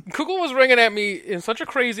ringing. Google was ringing at me in such a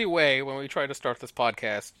crazy way when we tried to start this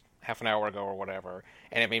podcast half an hour ago or whatever,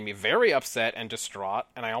 and it made me very upset and distraught,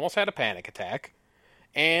 and I almost had a panic attack.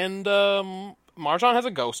 And Marjan has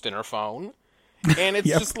a ghost in her phone, and it's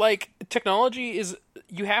just like technology is.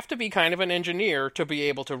 You have to be kind of an engineer to be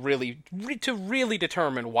able to really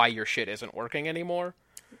determine why your shit isn't working anymore.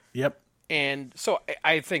 Yep. And so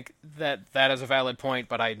I think that is a valid point,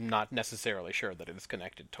 but I'm not necessarily sure that it is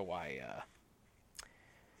connected to why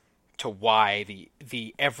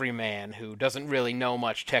the everyman who doesn't really know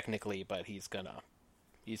much technically, but he's gonna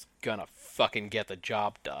fucking get the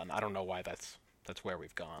job done. I don't know why that's where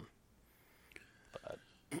we've gone. But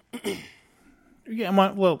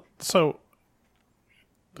yeah, well, so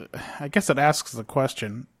I guess it asks the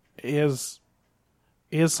question: Is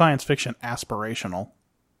science fiction aspirational?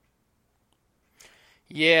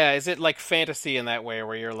 Yeah, is it like fantasy in that way,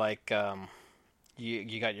 where you're like,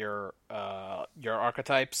 you got your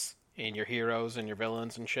archetypes and your heroes and your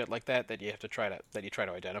villains and shit like that you try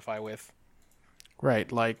to identify with?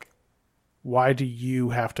 Right, like, why do you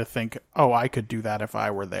have to think, oh, I could do that if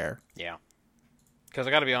I were there? Yeah. Because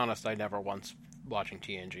I gotta be honest, I never once, watching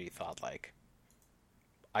TNG, thought, like,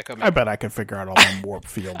 I bet I could figure out all them warp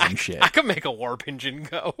field and shit. I could make a warp engine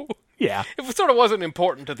go. Yeah. It sort of wasn't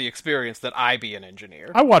important to the experience that I be an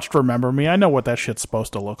engineer. I watched Remember Me. I know what that shit's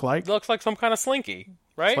supposed to look like. It looks like some kind of slinky,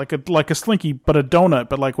 right? Like a slinky, but a donut.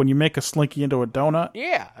 But like when you make a slinky into a donut.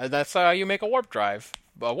 Yeah, that's how you make a warp drive.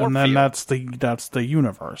 A warp and then field. that's the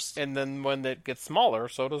universe. And then when it gets smaller,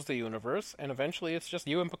 so does the universe, and eventually it's just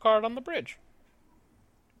you and Picard on the bridge.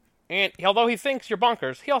 And although he thinks you're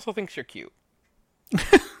bonkers, he also thinks you're cute.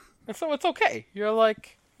 And so it's okay. You're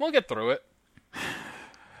like, we'll get through it.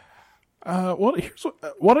 Well, here's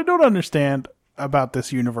what I don't understand about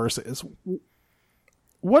this universe is,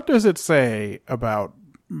 what does it say about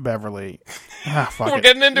Beverly? We're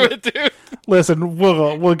getting into it, dude. Listen,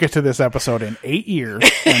 we'll get to this episode in 8 years,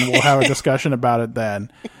 and we'll have a discussion about it then.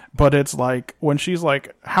 But it's like, when she's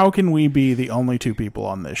like, how can we be the only two people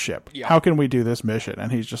on this ship? Yeah. How can we do this mission?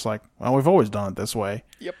 And he's just like, well, we've always done it this way.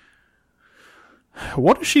 Yep.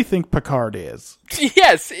 What does she think Picard is?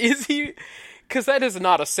 Yes, is he... Because that is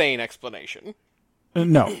not a sane explanation.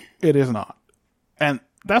 No, it is not. And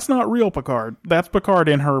that's not real Picard. That's Picard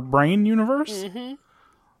in her brain universe. Mm-hmm.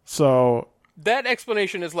 So... That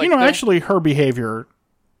explanation is like... actually, her behavior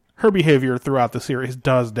throughout the series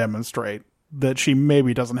does demonstrate that she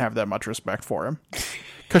maybe doesn't have that much respect for him.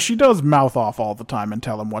 Because she does mouth off all the time and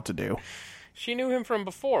tell him what to do. She knew him from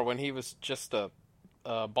before, when he was just a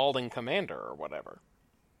balding commander or whatever.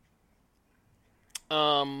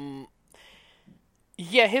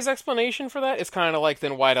 Yeah, his explanation for that is kind of like,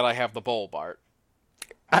 then why did I have the bowl, Bart?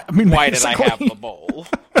 I mean, why did I have the bowl?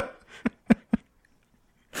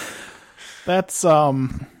 That's, God,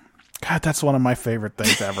 that's one of my favorite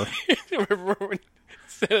things ever. Remember when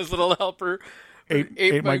his little helper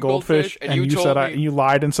ate my goldfish, and you said you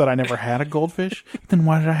lied and said I never had a goldfish? Then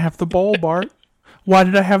why did I have the bowl, Bart? Why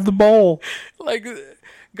did I have the bowl? Like,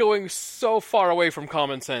 going so far away from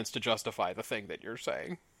common sense to justify the thing that you're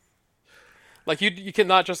saying. Like, you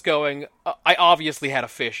cannot just going, I obviously had a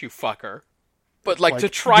fish, you fucker. But, like to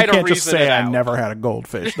try to reason it out. You can't just say I never had a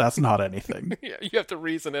goldfish. That's not anything. Yeah, you have to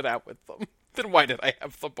reason it out with them. Then why did I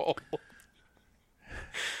have the bowl?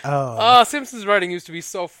 Simpsons writing used to be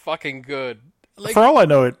so fucking good. Like, for all I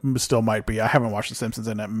know, it still might be. I haven't watched The Simpsons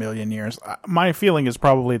in a million years. My feeling is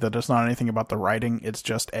probably that it's not anything about the writing. It's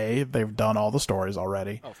just A, they've done all the stories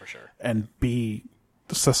already. Oh, for sure. And B,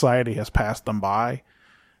 society has passed them by.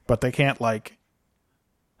 But they can't, like,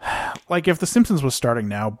 if The Simpsons was starting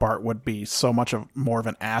now, Bart would be so much more of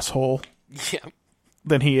an asshole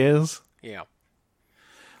than he is. Yeah.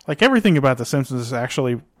 Like, everything about The Simpsons is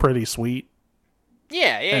actually pretty sweet.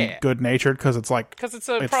 Yeah. And good-natured, because it's like... Because it's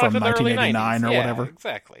from product of the early 1989 90s. or whatever.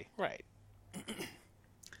 Exactly. Right.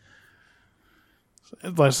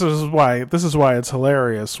 This is why it's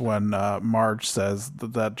hilarious when Marge says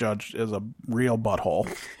that Judge is a real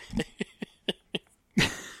butthole.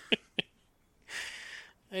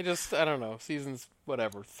 I don't know. Seasons,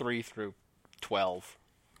 3 through 12.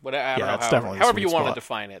 I don't know. It's definitely However you want to spot.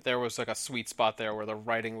 define it. There was like a sweet spot there where the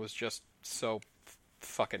writing was just so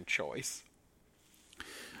fucking choice.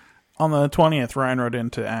 On the 20th, Ryan wrote in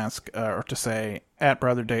to ask, or to say, at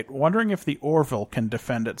Brother Date, wondering if the Orville can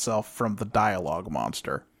defend itself from the dialogue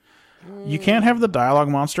monster. You can't have the dialogue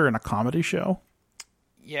monster in a comedy show.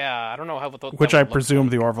 Yeah, I don't know how. Which I presume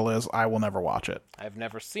the Orville is. I will never watch it. I've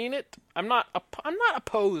never seen it. I'm not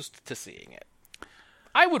opposed to seeing it.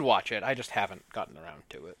 I would watch it. I just haven't gotten around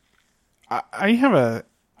to it. I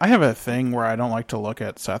have a thing where I don't like to look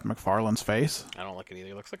at Seth MacFarlane's face. I don't like it either.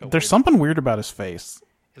 It looks like there's something weird about his face.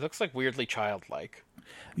 It looks like weirdly childlike.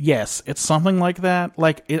 Yes, it's something like that.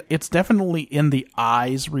 Like it's definitely in the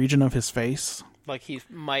eyes region of his face. Like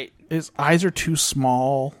his eyes are too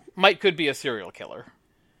small. Could be a serial killer.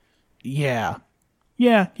 Yeah,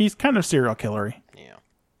 he's kind of serial killery. Yeah.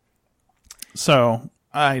 So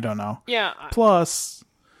I don't know. Yeah. Plus,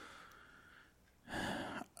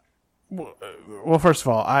 well, first of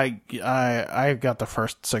all, I got the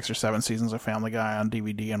first 6 or 7 seasons of Family Guy on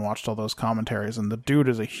DVD and watched all those commentaries. And the dude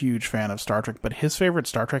is a huge fan of Star Trek, but his favorite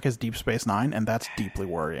Star Trek is Deep Space Nine, and that's deeply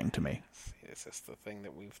worrying to me. This is the thing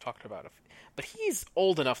that we've talked about. But he's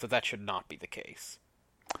old enough that should not be the case.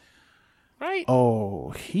 right? Oh,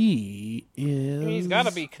 he is. I mean, he's got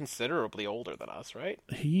to be considerably older than us, right?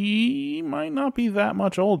 He might not be that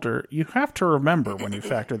much older. You have to remember when you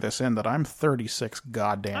factor this in that I'm 36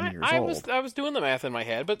 goddamn years old. I was doing the math in my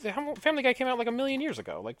head, but Family Guy came out like a million years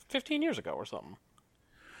ago, like 15 years ago or something.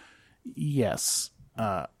 Yes.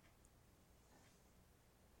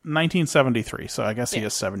 1973, so I guess he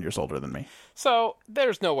is 7 years older than me. So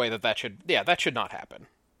there's no way that should not happen.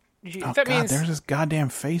 Oh, that God, means there's his goddamn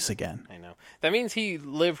face again. I know. That means he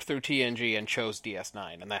lived through TNG and chose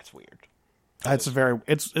DS9, and that's weird.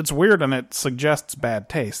 It's weird, and it suggests bad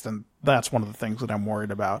taste, and that's one of the things that I'm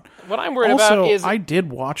worried about. What I'm worried also, about is I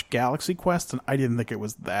did watch Galaxy Quest, and I didn't think it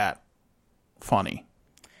was that funny.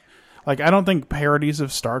 Like, I don't think parodies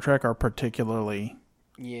of Star Trek are particularly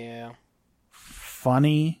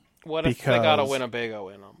funny. What if they got a Winnebago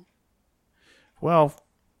in them? Well,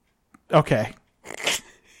 okay.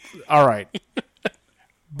 All right.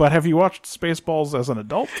 But have you watched Spaceballs as an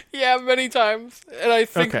adult? Yeah, many times. And I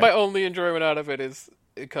think Okay. my only enjoyment out of it is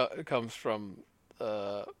it comes from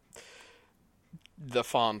the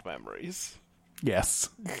fond memories Yes.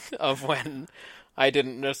 of when I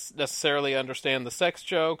didn't necessarily understand the sex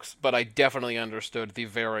jokes, but I definitely understood the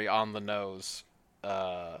very on-the-nose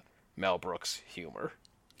Mel Brooks humor.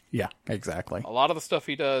 Yeah, exactly. A lot of the stuff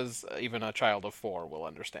he does, even a child of 4 will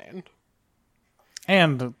understand.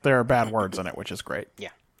 And there are bad words in it, which is great.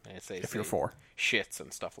 Yeah. If you're 4. Shits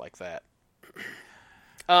and stuff like that.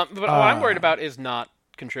 But what I'm worried about is not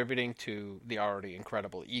contributing to the already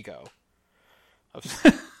incredible ego of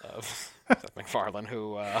Seth MacFarlane,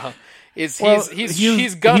 who he's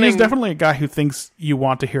gunning. He's definitely a guy who thinks you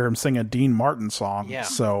want to hear him sing a Dean Martin song. Yeah.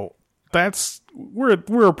 So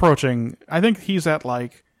we're approaching. I think he's at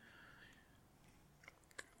like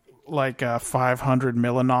 500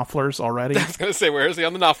 millinofflers already. I was going to say, where is he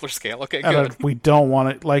on the Knopfler scale? Okay, And good. we don't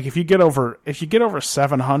want it. Like, if you get over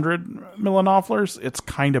 700 millinofflers, it's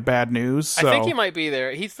kind of bad news. So. I think he might be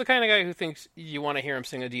there. He's the kind of guy who thinks you want to hear him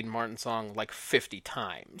sing a Dean Martin song like 50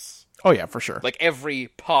 times. Oh yeah, for sure. Like every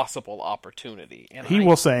possible opportunity. And He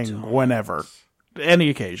will sing whenever, any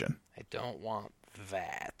occasion. I don't want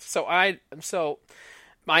that. So I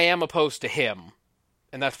am opposed to him.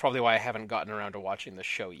 And that's probably why I haven't gotten around to watching the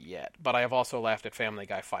show yet. But I have also laughed at Family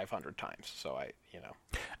Guy 500 times. So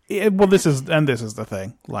Well, this is the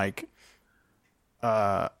thing. Like,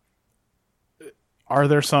 are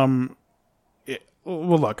there some?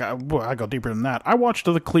 Well, look, I go deeper than that. I watched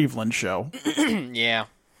the Cleveland show. yeah.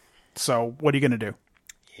 So what are you gonna do?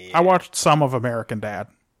 Yeah. I watched some of American Dad.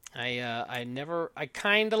 I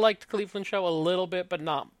kind of liked Cleveland show a little bit, but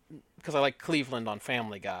not because I like Cleveland on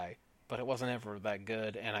Family Guy. But it wasn't ever that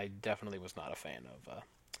good, and I definitely was not a fan of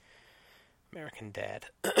American Dad.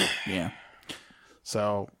 Yeah.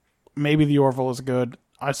 So maybe the Orville is good.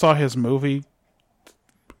 I saw his movie,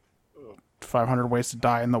 500 Ways to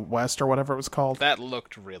Die in the West, or whatever it was called. That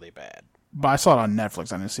looked really bad. But I saw it on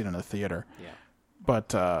Netflix. I didn't see it in the theater. Yeah.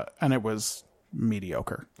 But and it was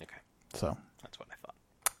mediocre. Okay. So That's what I thought.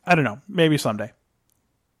 I don't know. Maybe someday.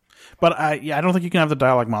 But I don't think you can have the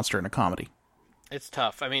dialogue monster in a comedy. It's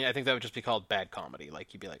tough. I mean, I think that would just be called bad comedy.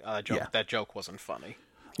 Like, you'd be like, oh, that joke wasn't funny.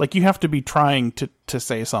 Like, you have to be trying to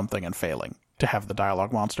say something and failing to have the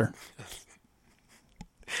dialogue monster.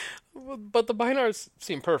 But the Bynars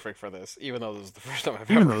seem perfect for this, even though this is the first time I've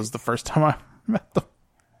Even ever... though it was the first time I met them.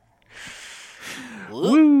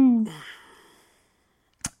 Woo!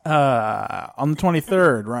 On the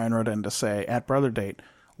 23rd, Ryan wrote in to say, at Brother Date,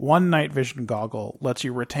 one night vision goggle lets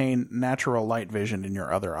you retain natural light vision in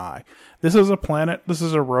your other eye. This is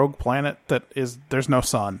a rogue planet there's no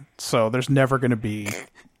sun, so there's never going to be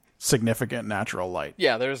significant natural light.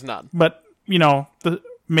 Yeah, there's none. But,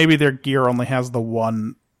 maybe their gear only has the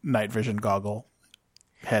one night vision goggle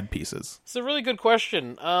headpieces. It's a really good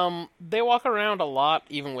question. They walk around a lot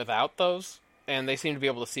even without those, and they seem to be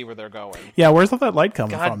able to see where they're going. Yeah, where's all that light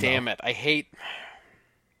coming from? God damn it.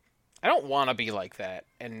 I don't want to be like that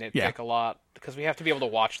and nitpick a lot, because we have to be able to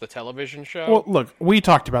watch the television show. Well, look, we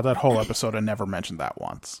talked about that whole episode and never mentioned that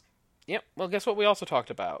once. Yep. Well, guess what we also talked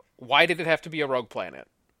about? Why did it have to be a rogue planet?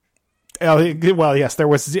 Well, yes, there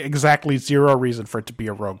was exactly zero reason for it to be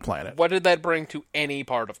a rogue planet. What did that bring to any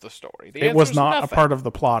part of the story? It was not nothing. a part of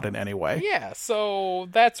the plot in any way. Yeah, so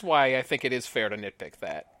that's why I think it is fair to nitpick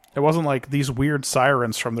that. It wasn't like these weird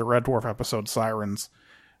sirens from the Red Dwarf episode Sirens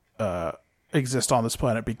exist on this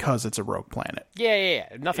planet because it's a rogue planet. Yeah.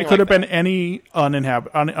 Nothing. It could like have been any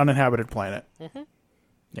uninhabited planet. Mm-hmm.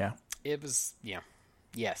 Yeah. It was. Yeah.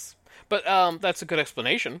 Yes. But that's a good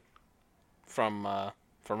explanation from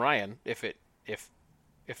Ryan. If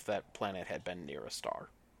that planet had been near a star.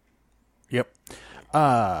 Yep.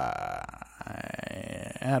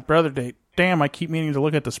 At Brother Date. Damn, I keep meaning to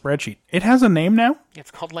look at the spreadsheet. It has a name now?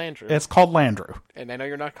 It's called Landrew. It's called Landrew. And I know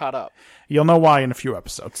you're not caught up. You'll know why in a few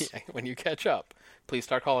episodes. When you catch up, please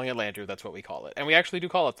start calling it Landrew. That's what we call it. And we actually do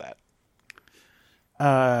call it that.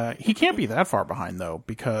 He can't be that far behind, though,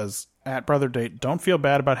 because at Brother Date, don't feel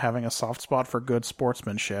bad about having a soft spot for good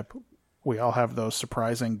sportsmanship. We all have those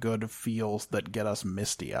surprising good feels that get us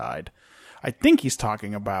misty-eyed. I think he's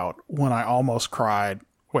talking about when I almost cried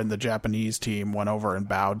when the Japanese team went over and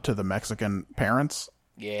bowed to the Mexican parents.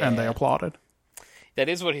 Yeah. And they applauded. That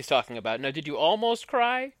is what he's talking about. Now, did you almost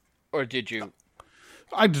cry? Or did you...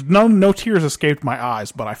 No tears escaped my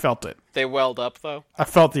eyes, but I felt it. They welled up, though? I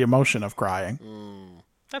felt the emotion of crying.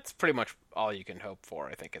 That's pretty much all you can hope for,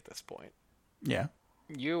 I think, at this point. Yeah.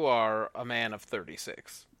 You are a man of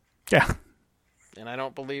 36. Yeah. And I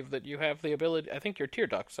don't believe that you have the ability... I think your tear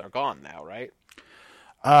ducts are gone now, right?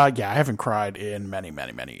 Yeah, I haven't cried in many,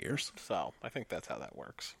 many, many years. So, I think that's how that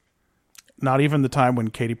works. Not even the time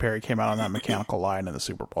when Katy Perry came out on that mechanical line in the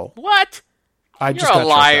Super Bowl. What? I You're just a got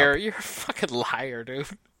liar. choked up. You're a fucking liar, dude.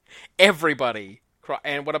 Everybody.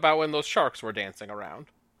 And what about when those sharks were dancing around?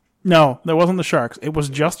 No, that wasn't the Sharks. It was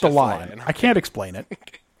just a just a lion. lion. I can't explain it.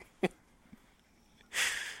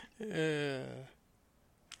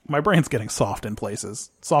 My brain's getting soft in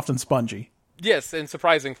places. Soft and spongy. Yes, in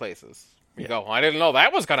surprising places. You go, I didn't know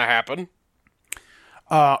that was going to happen.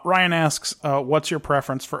 Ryan asks, what's your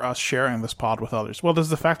preference for us sharing this pod with others? Well, does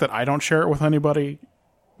the fact that I don't share it with anybody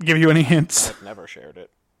give you any hints? I've never shared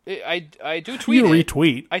it. I do tweet You it.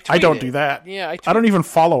 retweet. I I don't tweet it. do that. Yeah, I I don't even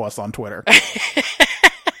follow us on Twitter.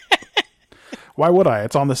 Why would I?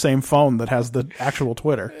 It's on the same phone that has the actual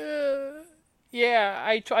Twitter. Yeah,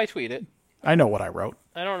 I tweet it. I know what I wrote.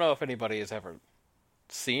 I don't know if anybody has ever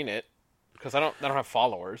seen it. Because I don't have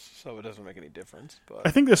followers, so it doesn't make any difference. But I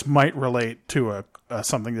think this might relate to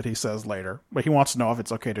something that he says later, but he wants to know if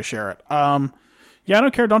it's okay to share it. Yeah, I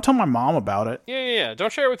don't care. Don't tell my mom about it. Yeah.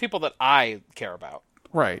 Don't share it with people that I care about.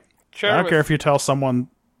 Right. Share I it don't with- care if you tell some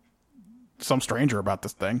stranger about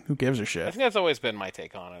this thing. Who gives a I shit? think that's always been my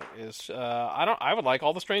take on it. Is I would like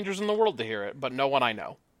all the strangers in the world to hear it, but no one I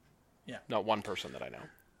know. Yeah. Not one person that I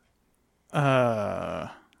know.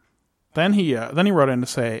 Then he wrote in to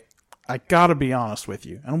say, I gotta be honest with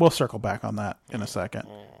you, and we'll circle back on that in a second.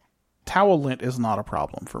 Towel lint is not a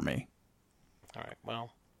problem for me. All right.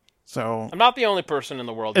 Well, So I'm not the only person in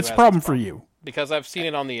the world. it's who a has problem this for you. because I've seen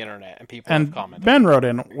it on the internet and people have And commented. Ben wrote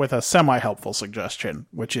in with a semi-helpful suggestion,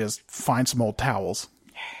 which is find some old towels.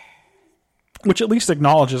 Which at least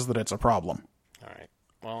acknowledges that it's a problem. All right.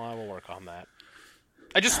 Well, I will work on that.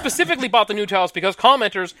 I just specifically bought the new towels because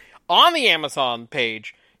commenters on the Amazon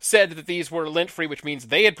page said that these were lint-free, which means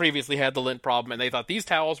they had previously had the lint problem, and they thought these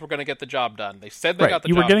towels were going to get the job done. They said they got the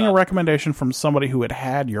You job were getting done. a recommendation from somebody who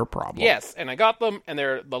had your problem. Yes, and I got them, and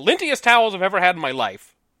they're the lintiest towels I've ever had in my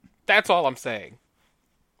life. That's all I'm saying.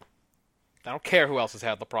 I don't care who else has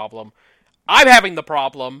had the problem. I'm having the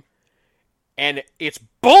problem, and it's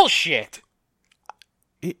bullshit.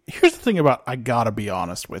 Here's the thing about I gotta be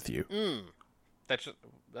honest with you.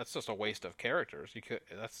 That's just a waste of characters. You could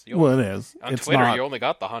that's you Well, it is. on It's Twitter. not. You only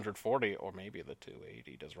got the 140 or maybe the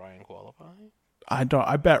 280. Does Ryan qualify? I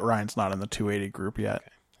bet Ryan's not in the 280 group yet.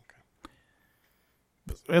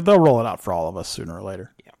 But they'll roll it out for all of us sooner or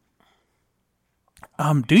later.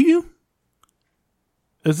 Yeah. Do you?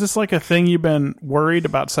 Is this like a thing you've been worried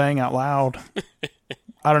about saying out loud?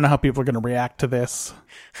 I don't know how people are going to react to this.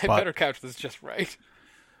 I But- better couch this just right.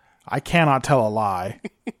 I cannot tell a lie.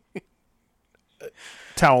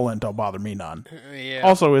 Towel lint don't bother me none. Yeah.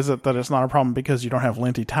 Also, is it that it's not a problem because you don't have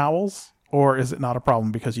linty towels? Or is it not a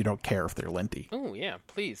problem because you don't care if they're linty? Oh yeah,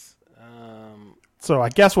 please. So I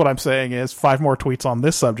guess what I'm saying is 5 more tweets on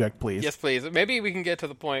this subject, please. Yes, please. Maybe we can get to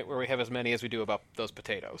the point where we have as many as we do about those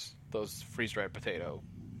potatoes, those freeze-dried potato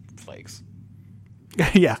flakes.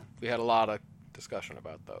 Yeah. We had a lot of discussion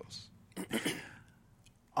about those.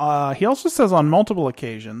 He also says on multiple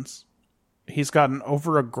occasions he's gotten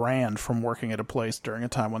over $1,000 from working at a place during a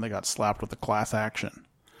time when they got slapped with a class action.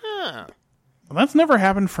 Huh. Well, that's never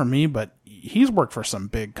happened for me, but he's worked for some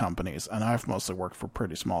big companies, and I've mostly worked for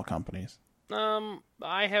pretty small companies.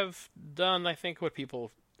 I have done, I think, what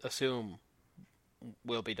people assume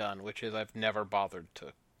will be done, which is I've never bothered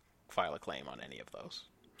to file a claim on any of those.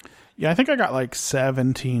 Yeah, I think I got like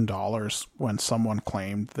 $17 when someone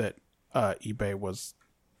claimed that eBay was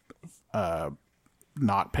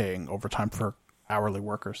not paying overtime for hourly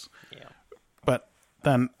workers. Yeah. But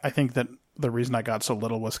then I think that the reason I got so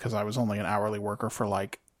little was because I was only an hourly worker for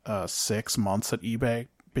like 6 months at eBay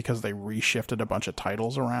because they reshifted a bunch of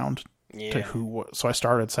titles around to Yeah. so I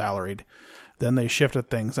started salaried. Then they shifted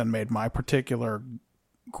things and made my particular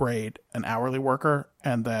grade an hourly worker,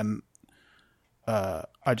 and then I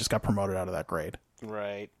just got promoted out of that grade.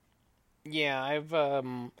 Right. Yeah, I've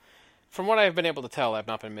from what I've been able to tell, I've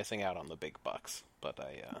not been missing out on the big bucks. But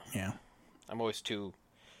I'm always I'm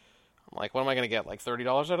like, what am I going to get? Like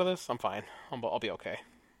 $30 out of this? I'm fine. I'll be okay.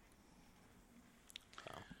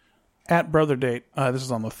 At Brother Date, this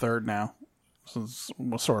is on the 3rd now. This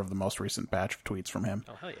was sort of the most recent batch of tweets from him.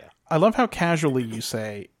 Oh, hell yeah. I love how casually you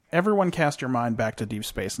say, everyone cast your mind back to Deep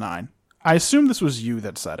Space Nine. I assume this was you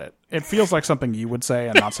that said it. It feels like something you would say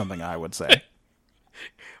and not something I would say.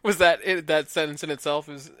 Was that sentence in itself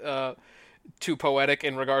is too poetic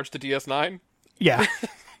in regards to DS9? Yeah.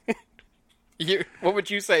 What would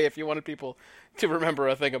you say if you wanted people to remember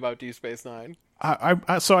a thing about Deep Space Nine?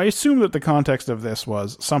 So I assume that the context of this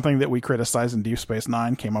was something that we criticized in Deep Space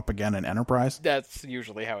Nine came up again in Enterprise. That's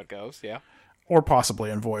usually how it goes, yeah. Or possibly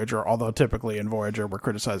in Voyager, although typically in Voyager we're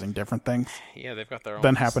criticizing different things Yeah, they've got their own...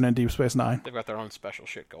 than happen in Deep Space Nine. They've got their own special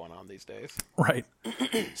shit going on these days. Right.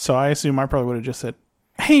 So I assume I probably would have just said,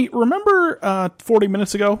 hey, remember 40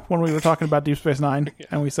 minutes ago when we were talking about Deep Space Nine? Yeah.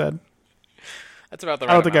 And we said... That's about the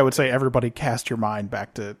right I don't think I would say everybody cast your mind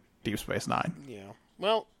back to Deep Space Nine. Yeah.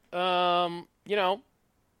 Well,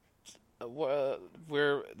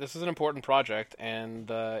 this is an important project,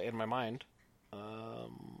 and in my mind,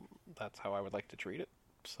 that's how I would like to treat it.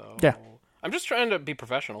 So yeah. I'm just trying to be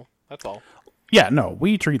professional. That's all. Yeah, no,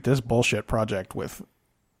 we treat this bullshit project with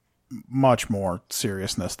much more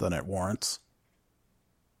seriousness than it warrants.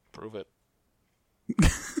 Prove it.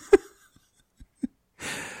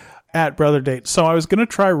 At Brother Date. So I was going to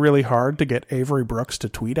try really hard to get Avery Brooks to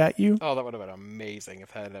tweet at you. Oh, that would have been amazing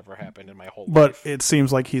if that had ever happened in my whole life. But it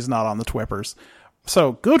seems like he's not on the Twippers.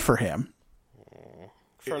 So good for him.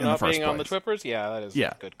 For not being on the Twippers? Yeah, that is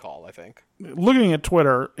a good call, I think. Looking at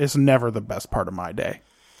Twitter is never the best part of my day.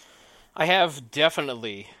 I have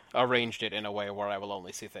definitely arranged it in a way where I will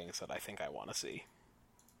only see things that I think I want to see.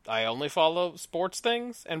 I only follow sports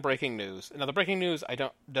things and breaking news. Now, the breaking news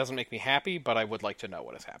doesn't make me happy, but I would like to know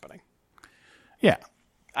what is happening. Yeah.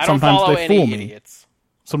 I don't follow any idiots.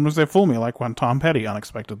 Sometimes they fool me, like when Tom Petty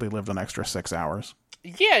unexpectedly lived an extra 6 hours.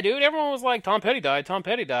 Yeah, dude, everyone was like, Tom Petty died,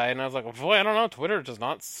 and I was like, boy, I don't know, Twitter does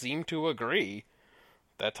not seem to agree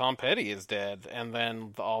that Tom Petty is dead, and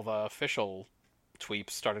then all the official tweets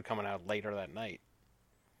started coming out later that night.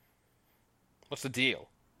 What's the deal?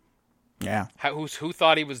 Yeah. Who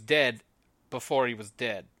thought he was dead before he was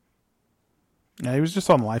dead? Yeah, he was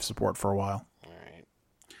just on life support for a while. All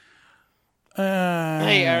right.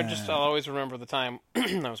 Hey, I'll always remember the time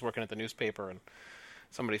I was working at the newspaper and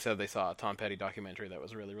somebody said they saw a Tom Petty documentary that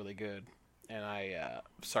was really, really good. And I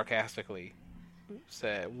sarcastically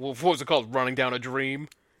said, well, what was it called? Running Down a Dream?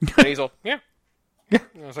 And he's all, yeah. And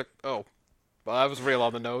I was like, oh, well, that was real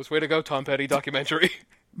on the nose. Way to go, Tom Petty documentary.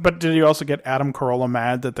 But did you also get Adam Carolla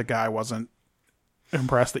mad that the guy wasn't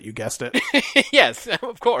impressed that you guessed it? Yes,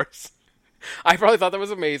 of course. I probably thought that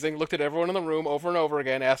was amazing. Looked at everyone in the room over and over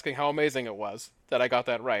again, asking how amazing it was that I got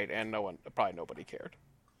that right, and probably nobody cared.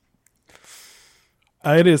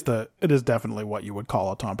 It is definitely what you would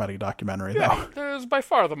call a Tom Petty documentary, though. It was by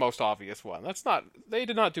far the most obvious one. They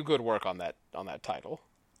did not do good work on that title.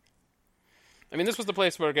 I mean, this was the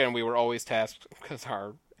place where, again, we were always tasked, because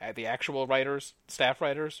the actual staff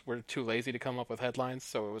writers, were too lazy to come up with headlines,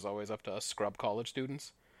 so it was always up to us scrub college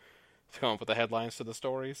students to come up with the headlines to the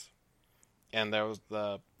stories. And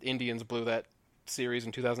the Indians blew that series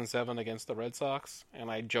in 2007 against the Red Sox, and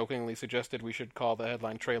I jokingly suggested we should call the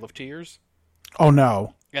headline Trail of Tears. Oh,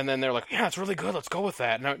 no. And then they're like, yeah, it's really good, let's go with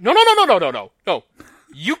that. And no.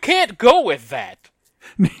 You can't go with that.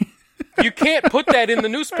 You can't put that in the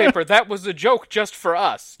newspaper. That was a joke just for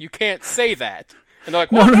us. You can't say that. And they're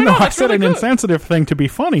like, well, no, I said really an good. Insensitive thing to be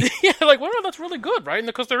funny. Yeah, like, well, no, that's really good, right?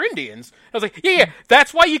 Because they're Indians. I was like, yeah,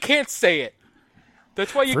 that's why you can't say it.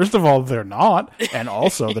 That's why you. First of all, they're not, and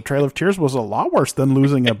also, the Trail of Tears was a lot worse than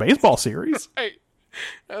losing a baseball series. Right.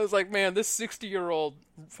 I was like, man, this 60-year-old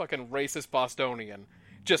fucking racist Bostonian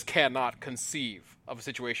just cannot conceive of a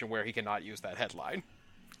situation where he cannot use that headline.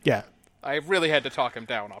 Yeah. I really had to talk him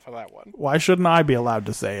down off of that one. Why shouldn't I be allowed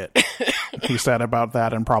to say it? He said about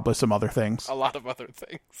that and probably some other things. A lot of other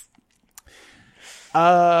things.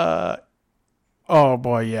 Oh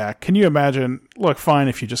boy, yeah. Can you imagine? Look, fine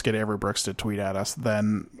if you just get Avery Brooks to tweet at us.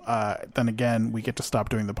 Then again, we get to stop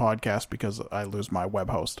doing the podcast because I lose my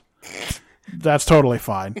web host. That's totally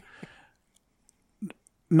fine.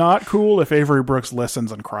 Not cool if Avery Brooks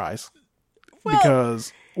listens and cries. Well,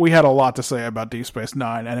 because we had a lot to say about Deep Space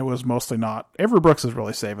Nine, and it was mostly not. Avery Brooks is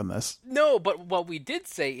really saving this. No, but what we did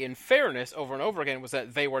say, in fairness, over and over again, was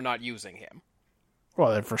that they were not using him.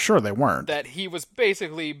 Well, for sure they weren't. that he was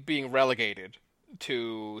basically being relegated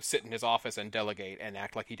to sit in his office and delegate and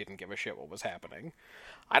act like he didn't give a shit what was happening.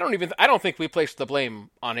 I don't think we placed the blame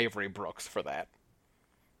on Avery Brooks for that.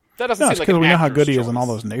 That doesn't No, seem it's like because an we know how actor's good he is in all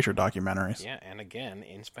choice. those nature documentaries. Yeah, and again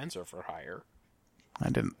in Spencer for Hire. I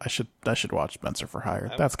didn't. I should watch Spencer for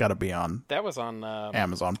Hire. That's got to be on That was on.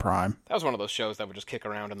 Amazon Prime. That was one of those shows that would just kick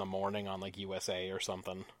around in the morning on like USA or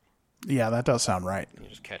something. Yeah, that does sound right. You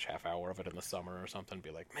just catch half hour of it in the summer or something. And be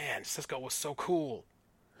like, man, Cisco was so cool.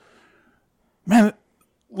 Man,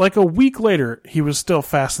 like a week later, he was still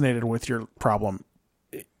fascinated with your problem,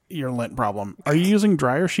 your lint problem. Are you using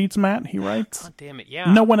dryer sheets, Matt? He writes. God damn it!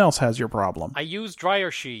 Yeah. No one else has your problem. I use dryer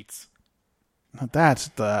sheets. That's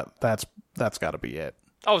got to be it.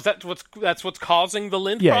 Oh, is that what's causing the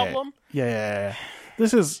lint Yeah, problem? Yeah.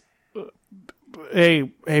 This is a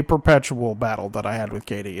perpetual battle that I had with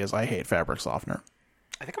Katie. Is I hate fabric softener.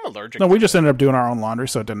 I think I'm allergic. No, to we just ended up doing our own laundry,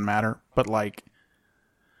 so it didn't matter. But like,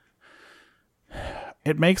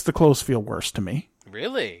 it makes the clothes feel worse to me.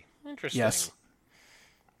 Really? Interesting. Yes.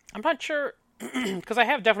 I'm not sure, because I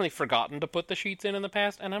have definitely forgotten to put the sheets in the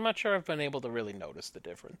past, and I'm not sure I've been able to really notice the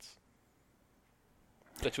difference.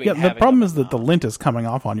 Between Yeah, the having problem them is and that the not. lint is coming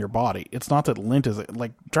off on your body. It's not that lint is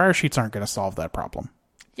like dryer sheets aren't going to solve that problem.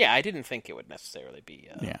 Yeah, I didn't think it would necessarily be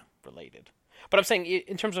Yeah. related. But I'm saying,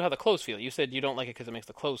 in terms of how the clothes feel, you said you don't like it because it makes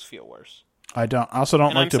the clothes feel worse. I also don't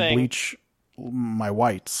And like I'm to saying- bleach my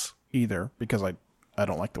whites either because I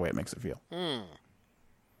don't like the way it makes it feel.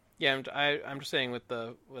 Yeah, I'm just saying with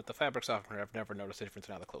the fabric softener, I've never noticed a difference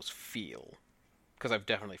in how the clothes feel, because I've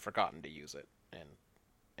definitely forgotten to use it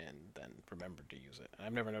and then remembered to use it. And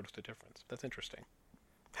I've never noticed a difference. That's interesting.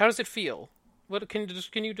 How does it feel? What can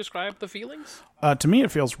you describe the feelings To me,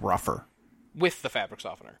 it feels rougher. with the fabric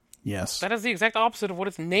softener? Yes, That is the exact opposite of what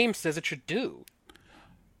its name says it should do.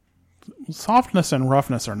 softness and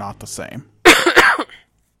roughness are not the same.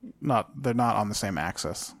 They're not on the same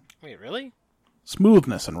axis. Wait, really?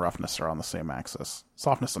 Smoothness and roughness are on the same axis.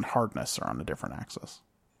 Softness and hardness are on a different axis.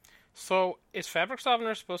 So is fabric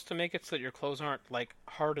softener supposed to make it so that your clothes aren't like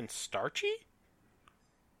hard and starchy?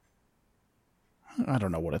 I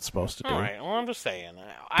don't know what it's supposed to do. All right. Well, I'm just saying.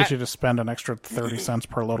 Get you to spend an extra 30 cents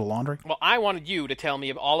per load of laundry? Well, I wanted you to tell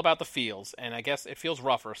me all about the feels, and I guess it feels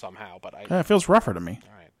rougher somehow. But Yeah, it feels rougher to me.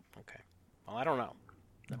 all right, okay. Well, I don't know.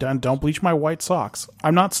 Don't bleach my white socks.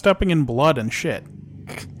 I'm not stepping in blood and shit.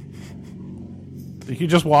 You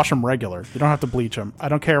just wash them regular. You don't have to bleach them. I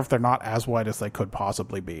don't care if they're not as white as they could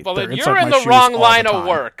possibly be. Well, They're then inside you're in my the shoes wrong all line the of time.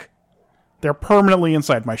 work. They're permanently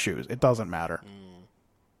inside my shoes. It doesn't matter.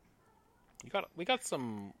 We got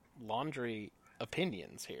some laundry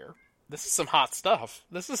opinions here. This is some hot stuff.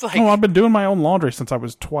 This is like Oh, I've been doing my own laundry since I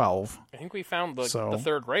was 12. I think we found the So-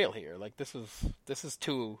 third rail here. Like this is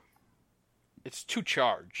too. It's too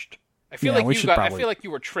charged. I feel Yeah, like we you should got. I probably- feel like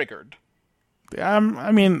you were triggered. I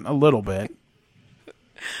mean, a little bit.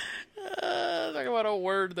 Talking about a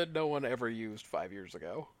word that no one ever used 5 years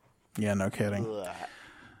ago. Yeah, no kidding.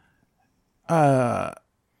 Ugh.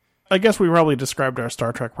 I guess we probably described our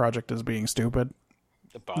Star Trek project as being stupid.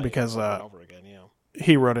 Because Because, over and over again,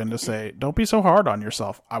 He wrote in to say, don't be so hard on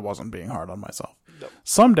yourself. I wasn't being hard on myself. No.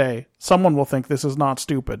 Someday, someone will think this is not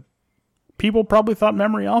stupid. People probably thought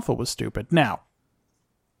Memory Alpha was stupid. Now,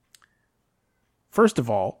 first of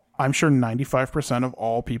all, I'm sure 95% of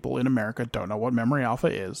all people in America don't know what Memory Alpha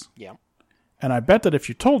is. Yeah. And I bet that if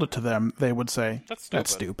you told it to them, they would say, That's stupid.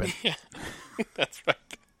 stupid. Yeah. That's right.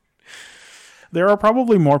 There are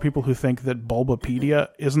probably more people who think that Bulbapedia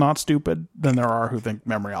is not stupid than there are who think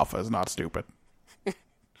Memory Alpha is not stupid.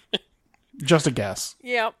 Just a guess.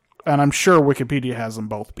 Yeah. And I'm sure Wikipedia has them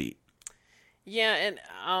both beat. Yeah, and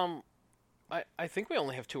I think we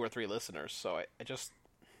only have 2 or 3 listeners, so I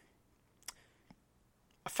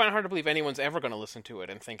find it hard to believe anyone's ever going to listen to it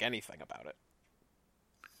and think anything about it.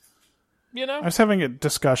 You know? I was having a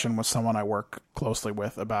discussion with someone I work closely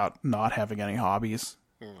with about not having any hobbies.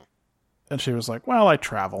 And she was like, well, I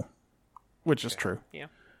travel. Which is true. Yeah.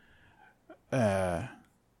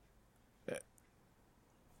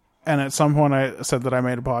 And at some point I said that I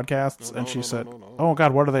made a podcast, and she said, oh,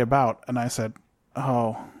 God, what are they about? And I said,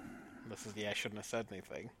 I shouldn't have said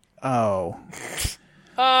anything. well,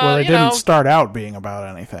 they didn't start out being about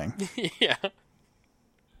anything. Yeah.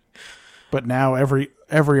 But now every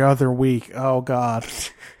other week, oh, God.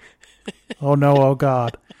 Oh, no, oh,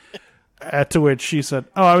 God. To which she said,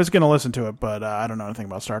 oh, I was going to listen to it, but I don't know anything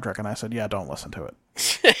about Star Trek. And I said, yeah, don't listen to it.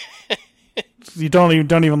 You don't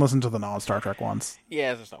even listen to the non-Star Trek ones.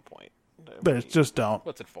 Yeah, there's no point. Just don't.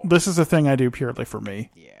 What's it for? This is a thing I do purely for me.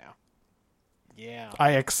 Yeah. Yeah.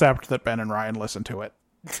 I accept that Ben and Ryan listen to it.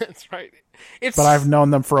 That's right. It's but I've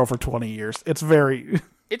known them for over 20 years. It's very...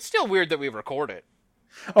 It's still weird that we record it.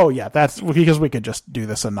 Oh, yeah, that's because we could just do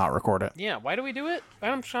this and not record it. Yeah, why do we do it?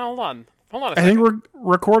 Hold on a I second. think we're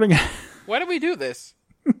recording... Why do we do this?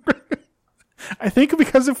 I think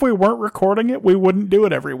because if we weren't recording it, we wouldn't do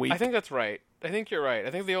it every week. I think that's right. I think you're right.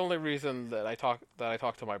 I think the only reason that I talk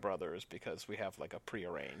to my brother is because we have like a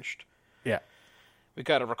prearranged. Yeah. We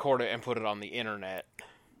got to record it and put it on the internet.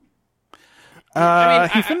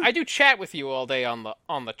 I do chat with you all day on the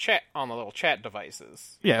little chat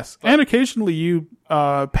devices. Yes, and occasionally you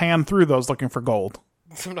pan through those looking for gold.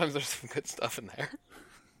 Sometimes there's some good stuff in there.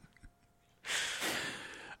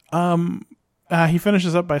 He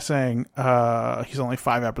finishes up by saying he's only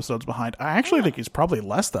 5 episodes behind. I actually think he's probably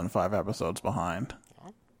less than 5 episodes behind,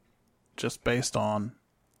 just based on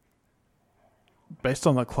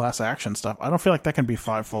the class action stuff. I don't feel like that can be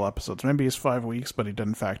 5 full episodes. Maybe it's 5 weeks, but he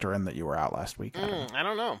didn't factor in that you were out last week. I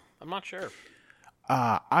don't know. I'm not sure.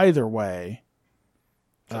 Either way,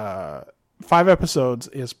 5 episodes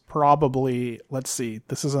is probably, let's see,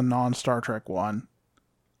 this is a non-Star Trek one.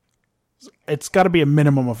 It's got to be a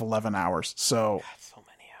minimum of 11 hours, so That's so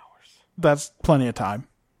many hours. that's plenty of time.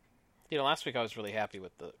 Last week I was really happy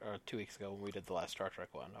with or 2 weeks ago when we did the last Star Trek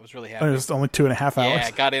one. I was really happy. It was only 2.5 hours. Yeah,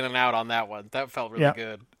 I got in and out on that one. That felt really Yeah.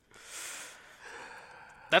 good.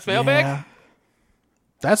 That's mailbag? Yeah.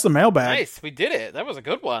 That's the mailbag. Nice, we did it. That was a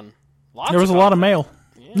good one. There was a lot of content.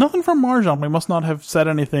 mail. Nothing from Marjan. We must not have said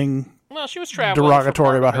anything Well, she was traveling.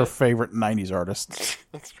 derogatory about her her. favorite 90s artists.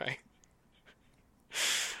 That's right.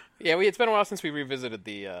 Yeah, it's been a while since we revisited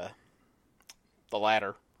the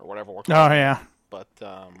ladder or whatever we're calling Oh, it. yeah.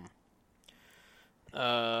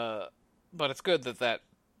 But it's good that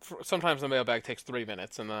sometimes the mailbag takes 3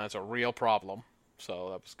 minutes and then that's a real problem.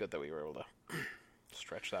 So that was good that we were able to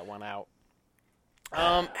stretch that one out.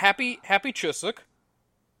 Happy Chuseok.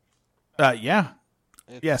 Yeah.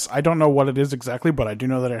 Yes, I don't know what it is exactly, but I do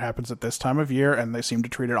know that it happens at this time of year, and they seem to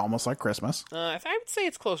treat it almost like Christmas. I would say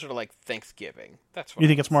it's closer to like Thanksgiving. That's what You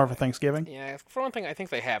think it's more of a Thanksgiving? Yeah, for one thing, I think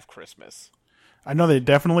they have Christmas. I know they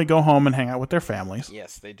definitely go home and hang out with their families.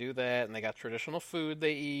 Yes, they do that, and they got traditional food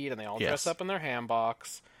they eat, and they all dress Yes. up in their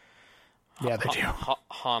hanboks. Yeah, they do.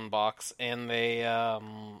 Hanboks, and they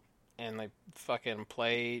fucking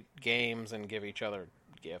play games and give each other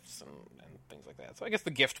gifts and things like that. So I guess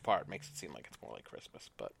the gift part makes it seem like it's more like Christmas.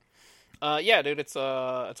 But yeah, dude, it's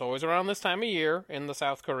always around this time of year in the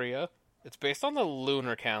South Korea. It's based on the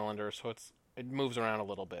lunar calendar, so it moves around a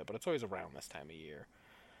little bit, but it's always around this time of year.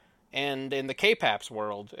 And in the K-Paps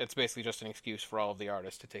world, it's basically just an excuse for all of the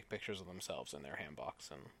artists to take pictures of themselves in their handbox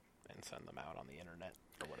and send them out on the internet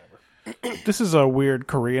or whatever. This is a weird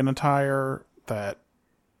Korean attire that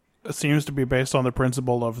seems to be based on the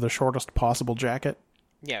principle of the shortest possible jacket.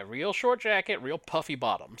 Yeah, real short jacket, real puffy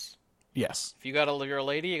bottoms. Yes. If you're a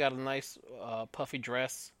lady, you got a nice puffy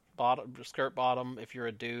dress, skirt bottom. If you're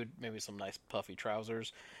a dude, maybe some nice puffy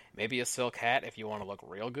trousers. Maybe a silk hat if you want to look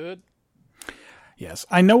real good. Yes.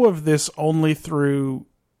 I know of this only through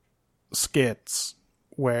skits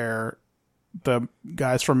where the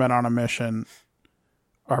guys from Men on a Mission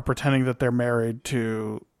are pretending that they're married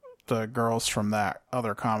to the girls from that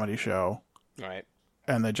other comedy show, Right.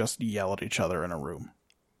 and they just yell at each other in a room.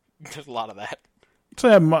 There's a lot of that. So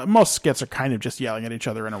yeah, most skits are kind of just yelling at each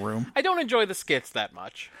other in a room. I don't enjoy the skits that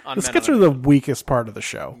much. The skits are the weakest part of the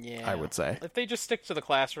show, Yeah. I would say. If they just stick to the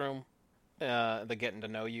classroom, the getting to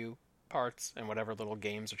know you parts, and whatever little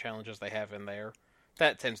games or challenges they have in there,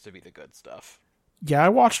 that tends to be the good stuff. Yeah, I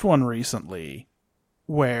watched one recently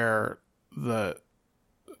where the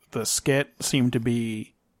skit seemed to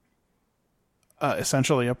be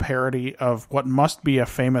essentially a parody of what must be a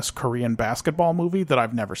famous Korean basketball movie that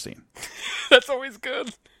I've never seen. That's always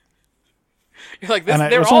good. You're like, And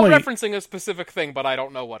they're was all only- referencing a specific thing, but I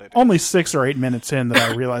don't know what it is. Only 6 or 8 minutes in that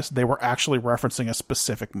I realized they were actually referencing a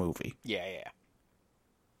specific movie. Yeah.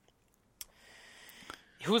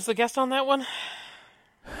 Who was the guest on that one?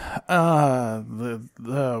 The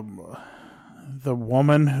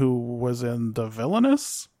woman who was in The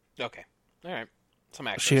Villainous, Okay. All right. Some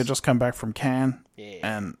actress. she had just come back from Cannes,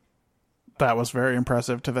 Yeah. and that was very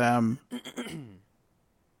impressive to them. And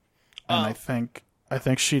I think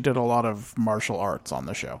she did a lot of martial arts on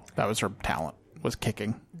the show. That was her talent, was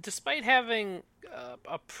kicking. Despite having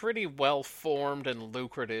a pretty well-formed and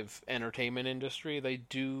lucrative entertainment industry, they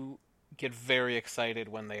do get very excited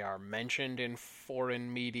when they are mentioned in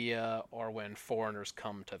foreign media or when foreigners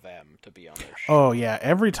come to them to be on their show. Oh, yeah.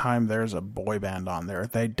 Every time there's a boy band on there,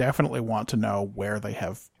 they definitely want to know where they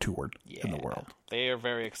have toured in the world. They are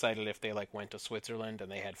very excited if they went to Switzerland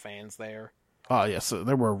and they had fans there. Oh, yes.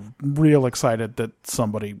 They were real excited that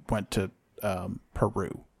somebody went to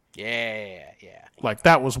Peru. Yeah. Like,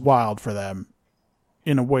 that was wild for them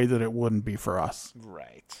in a way that it wouldn't be for us.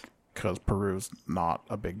 Right. Because Peru's not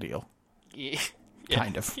a big deal. Yeah.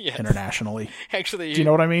 Kind of. Yes. Internationally. Actually, Do you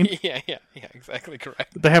know what I mean? Yeah, exactly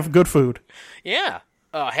correct. They have good food. Yeah.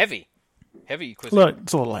 Heavy cuisine. Look,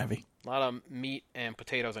 it's a little heavy. A lot of meat and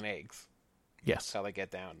potatoes and eggs. Yes. That's how they get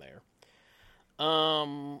down there.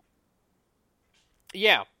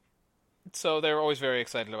 Yeah. So they were always very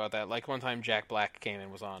excited about that. Like one time Jack Black came and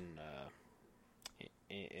was on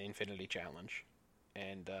Infinity Challenge.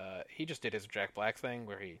 And he just did his Jack Black thing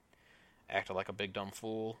where he acted like a big dumb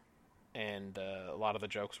fool. And a lot of the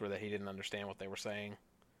jokes were that he didn't understand what they were saying.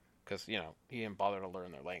 Because, he didn't bother to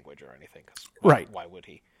learn their language or anything. Cause why would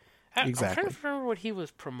he? Exactly. I'm trying to remember what he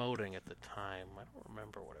was promoting at the time. I don't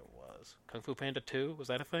remember what it was. Kung Fu Panda 2? Was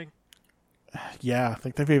that a thing? Yeah, I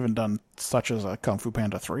think they've even done such as a Kung Fu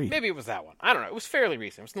Panda 3. Maybe it was that one. I don't know. It was fairly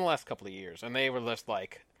recent. It was in the last couple of years. And they were just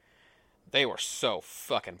like... They were so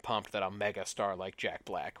fucking pumped that a mega star like Jack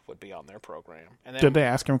Black would be on their program. And then, did they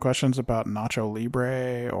ask him questions about Nacho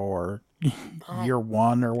Libre or Year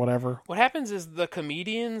One or whatever? What happens is the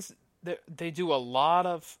comedians, they do a lot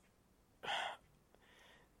of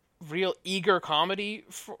real eager comedy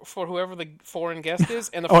for whoever the foreign guest is.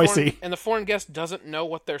 And the I see. And the foreign guest doesn't know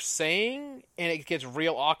what they're saying, and it gets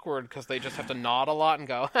real awkward because they just have to nod a lot and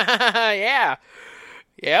go, yeah,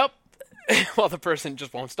 yep. While the person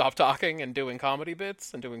just won't stop talking and doing comedy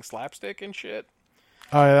bits and doing slapstick and shit.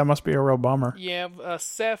 Oh, yeah, that must be a real bummer. Yeah,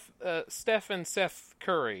 Steph and Seth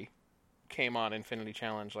Curry came on Infinity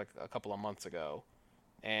Challenge like a couple of months ago,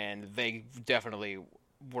 and they definitely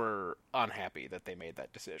were unhappy that they made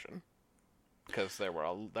that decision because there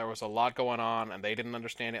was a lot going on and they didn't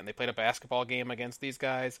understand it, and they played a basketball game against these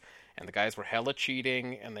guys, and the guys were hella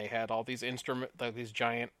cheating, and they had all these these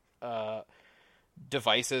giant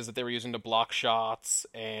devices that they were using to block shots,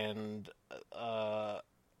 and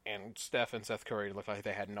Steph and Seth Curry looked like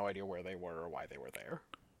they had no idea where they were or why they were there.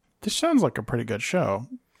 This sounds like a pretty good show.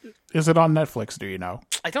 Is it on Netflix, do you know?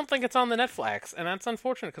 I don't think it's on the Netflix, and that's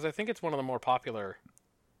unfortunate because I think it's one of the more popular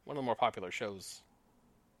shows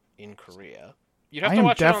in Korea. You'd have to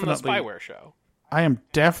watch it on the Spyware show. I am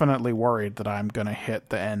definitely worried that I'm going to hit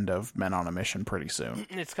the end of Men on a Mission pretty soon.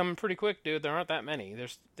 It's coming pretty quick, dude. There aren't that many. I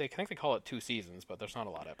think they call it 2 seasons, but there's not a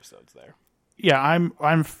lot of episodes there. Yeah,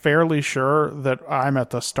 I'm fairly sure that I'm at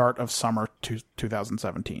the start of summer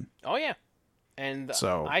 2017. Oh yeah, and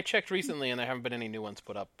so, I checked recently, and there haven't been any new ones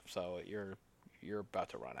put up. So you're about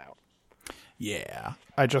to run out. Yeah,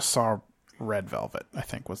 I just saw Red Velvet. I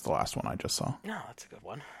think was the last one I just saw. No, that's a good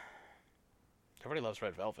one. Everybody loves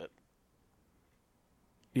Red Velvet.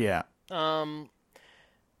 Yeah.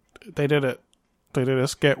 They did a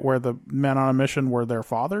skit where the men on a mission were their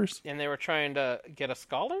fathers, and they were trying to get a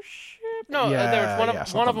scholarship. No, yeah, there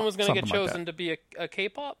was one of them was going to get chosen like to be a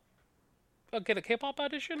K-pop, get a K-pop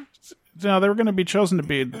audition. No, they were going to be chosen to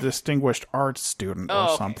be a distinguished arts student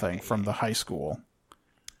or something from the high school.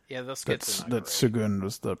 Yeah, those skits that Sugun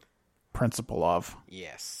was the principal of.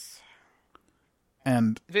 Yes.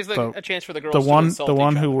 And it's like a chance for the girls the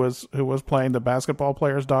one to who was playing the basketball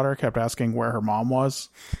player's daughter kept asking where her mom was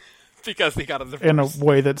because he got a divorce in a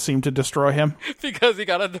way that seemed to destroy him. Because he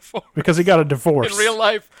got a divorce in real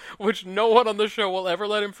life, which no one on the show will ever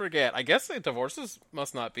let him forget. I guess divorces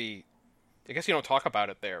must not be. I guess you don't talk about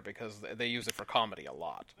it there because they use it for comedy a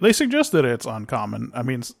lot. They suggested it's uncommon. I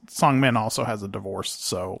mean, Song Min also has a divorce,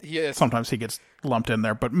 so sometimes he gets lumped in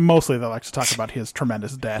there. But mostly they like to talk about his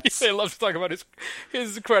tremendous debts. They love to talk about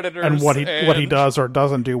his creditors and what he does or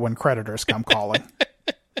doesn't do when creditors come calling.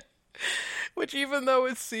 Which, even though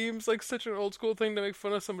it seems like such an old school thing to make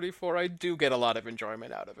fun of somebody for, I do get a lot of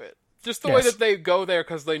enjoyment out of it. Just the way that they go there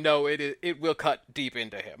because they know it will cut deep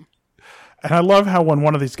into him. And I love how when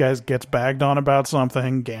one of these guys gets bagged on about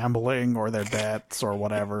something, gambling or their debts or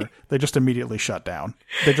whatever, they just immediately shut down.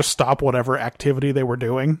 They just stop whatever activity they were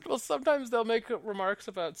doing. Well, sometimes they'll make remarks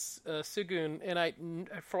about Sugun, and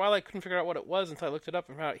for a while I couldn't figure out what it was until I looked it up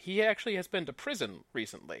and found out he actually has been to prison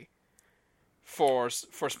recently for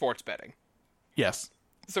sports betting. Yes.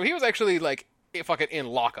 So he was actually like fucking in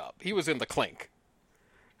lockup. He was in the clink.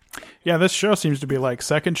 Yeah, this show seems to be like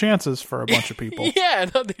second chances for a bunch of people. Yeah,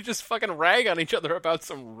 no, they just fucking rag on each other about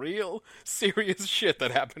some real serious shit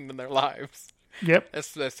that happened in their lives. Yep.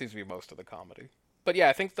 That seems to be most of the comedy. But yeah,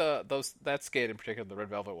 I think that skit in particular, the Red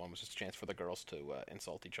Velvet one, was just a chance for the girls to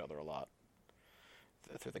insult each other a lot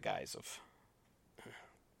through the guise of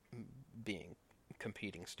being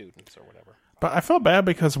competing students or whatever. But I felt bad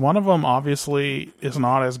because one of them obviously is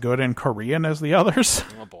not as good in Korean as the others.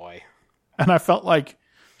 Oh boy. And I felt like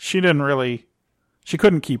she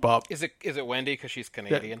couldn't keep up Is it Wendy because she's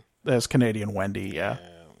Canadian? as Canadian Wendy, yeah.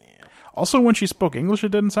 Yeah. Also, when she spoke English, it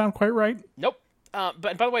didn't sound quite right. Nope. But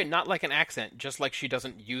by the way, not like an accent, just like she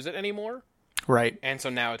doesn't use it anymore, Right. and so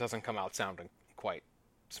now it doesn't come out sounding quite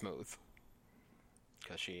smooth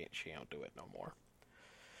because she don't do it no more.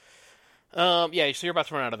 Yeah, so you're about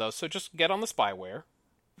to run out of those. So just get on the spyware.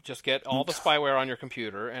 Just get all the spyware on your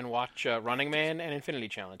computer and watch Running Man and Infinity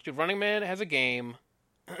Challenge. Dude, Running Man has a game.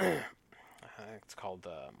 It's called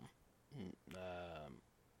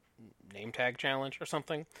Name Tag Challenge or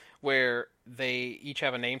something, where they each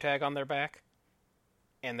have a name tag on their back,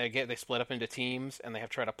 and they split up into teams, and they have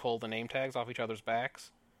to try to pull the name tags off each other's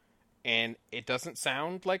backs. And it doesn't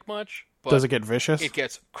sound like much, but Does it get vicious? it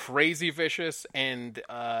gets crazy vicious and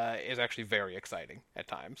is actually very exciting at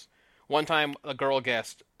times. One time, a girl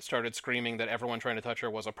guest started screaming that everyone trying to touch her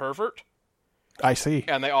was a pervert, I see.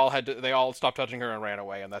 and they all stopped touching her and ran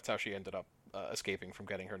away, and that's how she ended up escaping from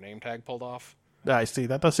getting her name tag pulled off. I see.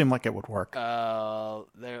 That does seem like it would work.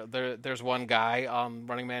 There's one guy on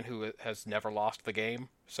Running Man who has never lost the game,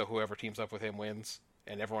 so whoever teams up with him wins,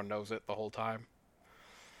 and everyone knows it the whole time.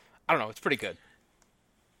 I don't know, it's pretty good.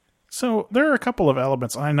 So there are a couple of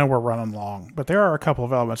elements. I know we're running long, but there are a couple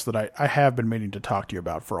of elements that I have been meaning to talk to you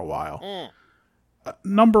about for a while.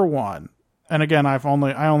 Number one, and again, I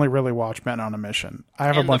only really watch Men on a Mission. I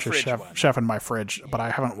have a And the bunch of fridge one. chef in my fridge, but I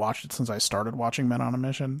haven't watched it since I started watching Men on a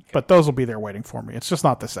Mission. But those will be there waiting for me. It's just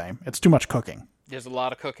not the same. It's too much cooking. There's a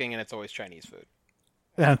lot of cooking, and it's always Chinese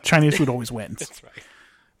food. Chinese food always wins. That's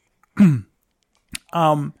right.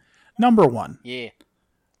 Number one, Yeah.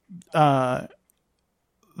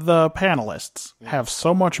 the panelists have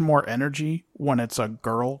so much more energy when it's a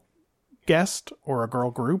girl guest or a girl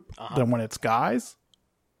group than when it's guys,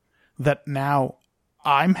 that now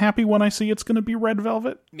I'm happy when I see it's going to be Red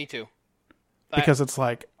Velvet, Me too. because it's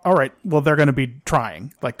like, all right, well, they're going to be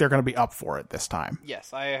trying. Like, they're going to be up for it this time.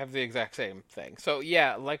 Yes, I have the exact same thing. So,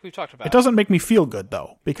 yeah, like we've talked about. It doesn't make me feel good,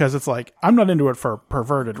 though, because it's like, I'm not into it for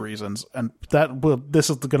perverted reasons, and this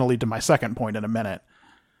is going to lead to my second point in a minute.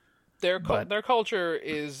 Their culture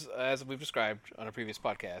is, as we've described on a previous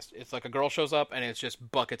podcast, it's like a girl shows up and it's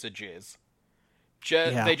just buckets of jizz.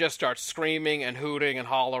 Yeah. They just start screaming and hooting and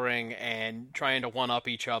hollering and trying to one-up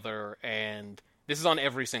each other, and this is on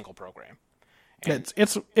every single program. And,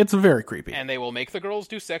 It's very creepy. and they will make the girls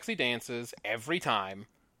do sexy dances every time.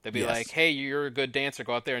 They'll be Yes. like, hey, you're a good dancer,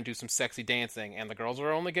 go out there and do some sexy dancing, and the girls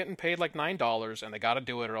are only getting paid like $9, and they gotta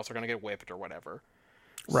do it or else they're gonna get whipped or whatever.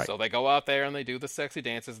 Right. So they go out there and they do the sexy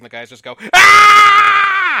dances, and the guys just go,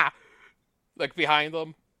 ah! Like behind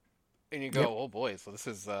them. And you go, oh boy, so this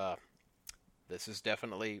is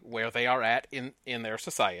definitely where they are at in their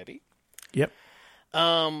society. Yep.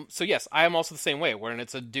 So yes, I am also the same way. When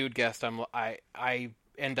it's a dude guest, I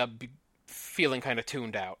end up feeling kind of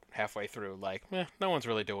tuned out halfway through. Like, no one's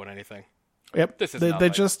really doing anything. Yep. This is they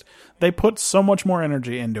nothing. they put so much more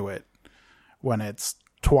energy into it when it's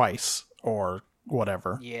twice or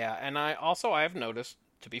whatever. Yeah, and I've noticed,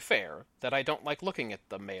 to be fair, that I don't like looking at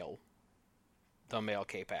the male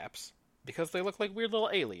K-paps because they look like weird little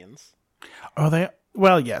aliens. Oh,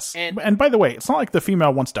 well, yes. And- And by the way, it's not like the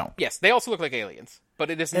female ones don't. Yes, they also look like aliens,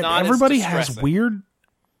 but it is And not. everybody as has distressing. weird,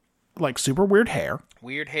 like super weird hair.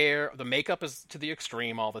 Weird hair. The makeup is to the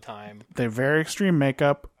extreme all the time. They have very extreme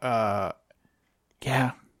makeup.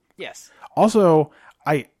 Yeah. Yes. Also,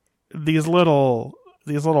 these little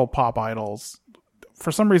pop idols,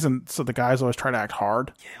 for some reason, so the guys always try to act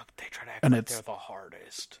hard. Yeah, they try to act And like it's- they're the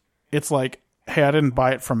hardest. It's like, hey, I didn't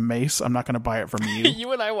buy it from Mace. I'm not going to buy it from you.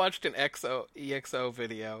 You and I watched an EXO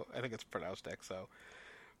video. I think it's pronounced EXO,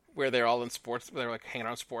 where they're all in sports. They're like hanging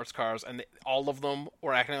out in sports cars, and all of them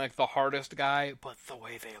were acting like the hardest guy. But the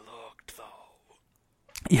way they looked, though,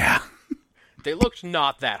 Yeah. they looked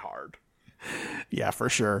not that hard. Yeah, for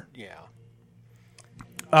sure. Yeah.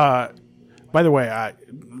 By the way,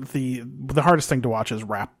 the hardest thing to watch is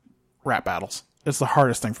rap battles. It's the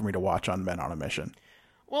hardest thing for me to watch on Men on a Mission.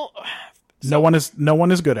 Well, No one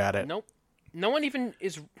is good at it. nope. No one even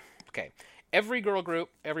is. Okay. Every girl group,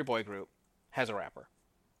 every boy group has a rapper.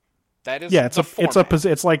 That is Yeah, it's format.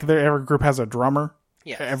 it's like every group has a drummer.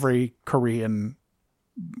 Yes. Every Korean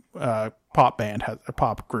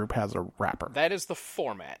pop group has a rapper. That is the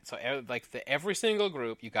format. So, every single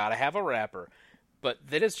group, you got to have a rapper. But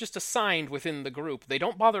that is just assigned within the group. They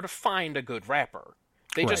don't bother to find a good rapper.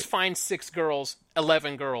 They just Right. find 6 girls,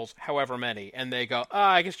 11 girls, however many, and they go,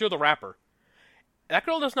 I guess you're the rapper. That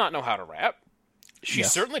girl does not know how to rap. She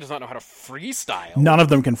Yes. certainly does not know how to freestyle. None of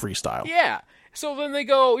them can freestyle. Yeah. So then they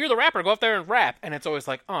go, you're the rapper, go up there and rap. And it's always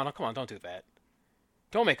like, oh, no, come on, don't do that.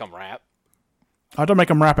 Don't make them rap. I don't make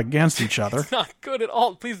them rap against each other. It's not good at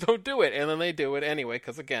all. Please don't do it. And then they do it anyway,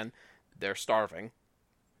 because again, they're starving.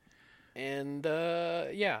 And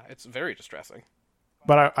yeah, it's very distressing.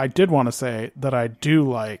 But I did want to say that I do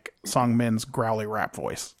like Song Min's growly rap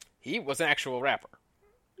voice. He was an actual rapper.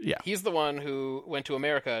 Yeah. He's the one who went to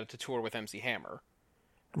America to tour with MC Hammer.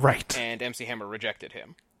 Right. And MC Hammer rejected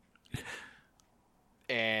him.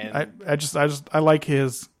 And I like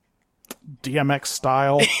his DMX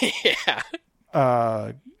style.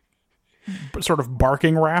 yeah. Sort of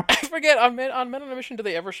barking rap. I forget, on Men on a Mission, do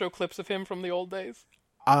they ever show clips of him from the old days?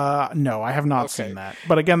 No, I have not seen that.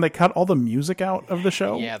 But again, they cut all the music out of the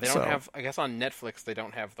show. Yeah, they don't have, I guess on Netflix, they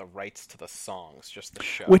don't have the rights to the songs, just the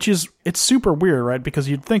show. Which is, it's super weird, right? Because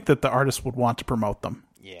you'd think that the artist would want to promote them.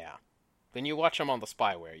 Yeah. When you watch them on the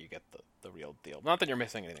spyware, you get the real deal. Not that you're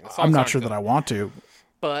missing anything. I'm not sure that I want to.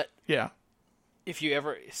 But yeah, if you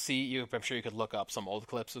ever see, I'm sure you could look up some old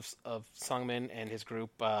clips of Sungmin and his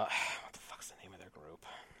group. What the fuck's the name of their group?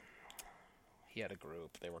 He had a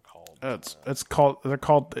group. They were called. They're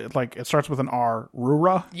called, like, it starts with an R.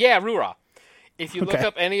 Rura. Yeah, Rura. If you look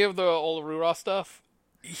up any of the old Rura stuff,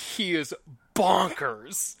 he is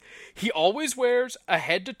bonkers. He always wears a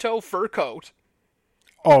head to toe fur coat.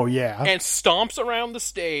 Oh yeah, and stomps around the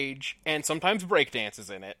stage, and sometimes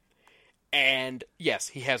breakdances in it. And yes,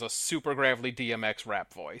 he has a super gravelly DMX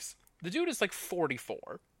rap voice. The dude is like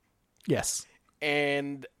 44. Yes.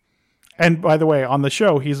 And by the way, on the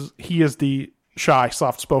show, he is the shy,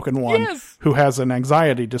 soft-spoken one who has an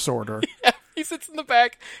anxiety disorder. Yeah, he sits in the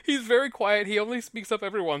back. He's very quiet. He only speaks up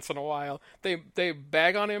every once in a while. They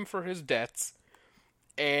bag on him for his debts.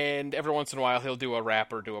 And every once in a while, he'll do a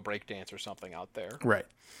rap or do a breakdance or something out there. Right.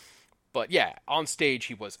 But yeah, on stage,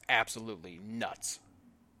 he was absolutely nuts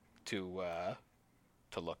to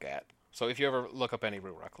look at. So if you ever look up any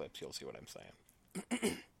Rura clips, you'll see what I'm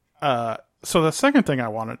saying. So the second thing I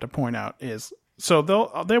wanted to point out is, so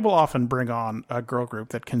they will often bring on a girl group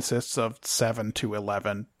that consists of 7 to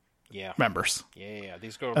 11 members. Yeah.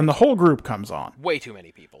 These girls, and the whole group comes on. Way too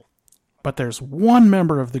many people. But there's one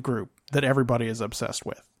member of the group that everybody is obsessed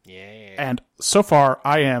with. Yeah. And so far,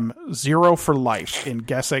 I am 0 for life in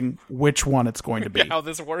guessing which one it's going to be. How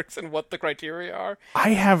this works and what the criteria are. I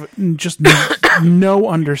have just no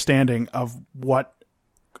understanding of what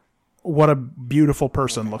a beautiful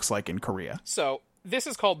person looks like in Korea. So, this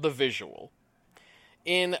is called the visual.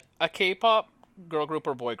 In a K-pop girl group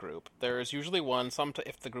or boy group, there is usually one,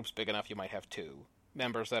 if the group's big enough, you might have 2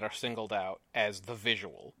 members that are singled out as the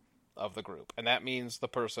visual of the group. And that means the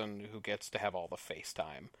person who gets to have all the face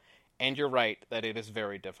time. And you're right that it is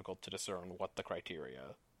very difficult to discern what the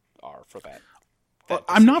criteria are for that. Well,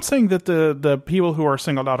 I'm not saying that the people who are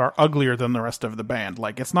singled out are uglier than the rest of the band.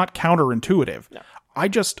 Like, it's not counterintuitive. No.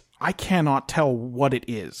 I cannot tell what it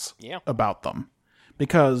is about them.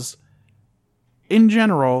 Because, in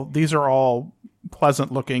general, these are all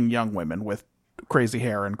pleasant-looking young women with crazy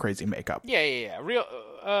hair and crazy makeup. Yeah. Real,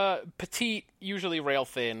 petite, usually rail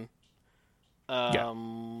thin.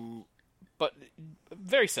 But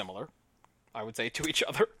very similar, I would say, to each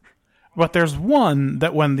other. But there's one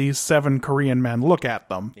that when these 7 Korean men look at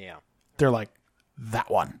them, they're like, that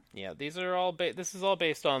one. Yeah, these are all. This is all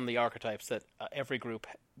based on the archetypes that every group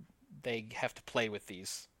they have to play with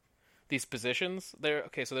these positions.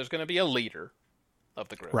 So there's going to be a leader of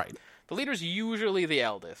the group. Right. The leader's usually the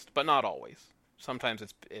eldest, but not always. Sometimes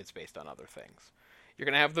it's based on other things. You're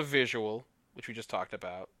going to have the visual, which we just talked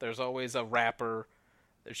about. There's always a rapper.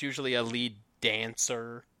 There's usually a lead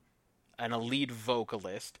dancer and a lead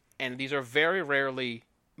vocalist. And these are very rarely...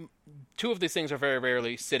 2 of these things are very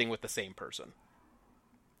rarely sitting with the same person.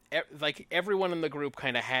 Like, everyone in the group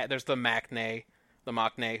kind of there's the maknae,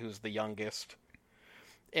 who's the youngest.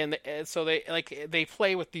 And so they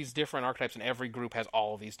play with these different archetypes, and every group has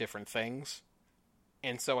all of these different things.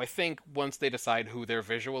 And so I think once they decide who their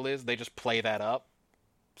visual is, they just play that up.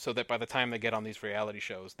 So that by the time they get on these reality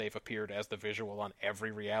shows, they've appeared as the visual on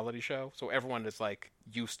every reality show. So everyone is, like,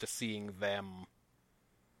 used to seeing them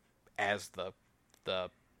as the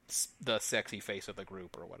sexy face of the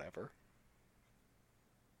group or whatever.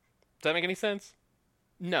 Does that make any sense?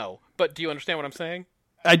 No. But do you understand what I'm saying?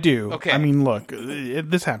 I do. Okay. I mean, look,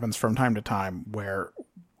 this happens from time to time where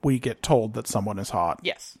we get told that someone is hot.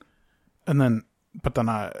 Yes. And then,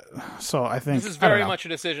 so I think... This is very much a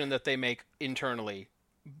decision that they make internally.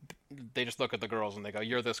 They just look at the girls and they go,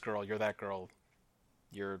 you're this girl, you're that girl,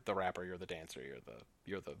 you're the rapper, you're the dancer,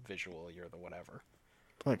 you're the visual, you're the whatever.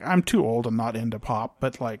 Like, I'm too old and not into pop,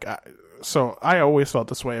 but like, so I always felt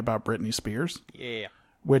this way about Britney Spears. Yeah.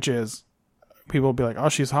 Which is, people would be like, oh,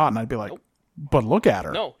 she's hot, and I'd be like, Nope. but look at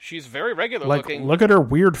her. No, she's very regular like, looking. look at her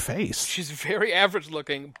weird face. She's very average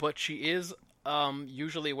looking, but she is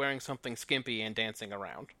usually wearing something skimpy and dancing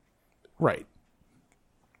around. Right.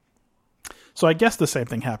 So I guess the same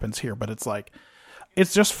thing happens here, but it's like,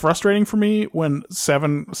 it's just frustrating for me when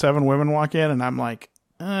seven women walk in and I'm like,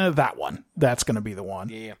 that one. That's going to be the one.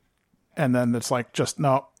 Yeah. And then it's like, just,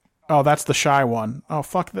 no. Oh, that's the shy one. Oh,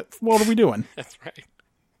 fuck that. What are we doing? That's right.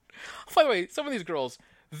 By the way, some of these girls,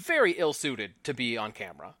 very ill-suited to be on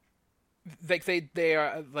camera. Like, they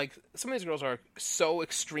are, like, some of these girls are so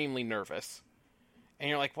extremely nervous. And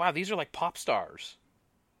you're like, wow, these are like pop stars.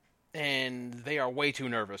 And they are way too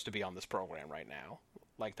nervous to be on this program right now.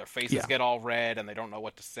 Like, their faces get all red, and they don't know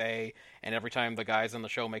what to say. And every time the guys on the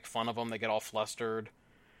show make fun of them, they get all flustered.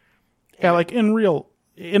 Yeah, like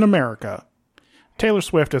in America, Taylor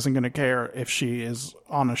Swift isn't going to care if she is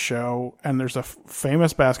on a show and there's a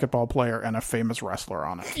famous basketball player and a famous wrestler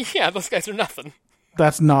on it. Yeah, those guys are nothing.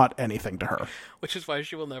 That's not anything to her. Which is why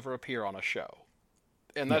she will never appear on a show.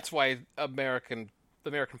 And that's why the American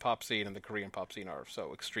pop scene and the Korean pop scene are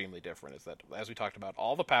so extremely different, is that, as we talked about,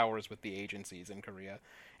 all the powers with the agencies in Korea,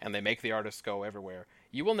 and they make the artists go everywhere.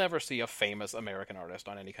 You will never see a famous American artist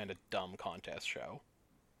on any kind of dumb contest show.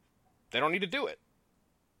 They don't need to do it.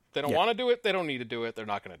 They don't want to do it. They don't need to do it. They're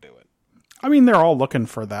not going to do it. I mean, they're all looking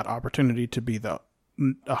for that opportunity to be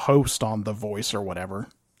a host on The Voice or whatever.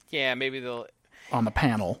 Yeah, maybe they'll... On the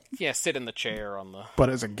panel. Yeah, sit in the chair on the... But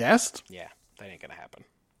as a guest? Yeah, that ain't going to happen.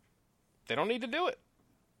 They don't need to do it.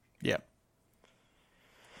 Yeah.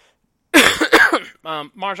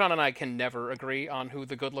 Marjan and I can never agree on who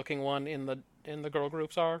the good-looking one in the girl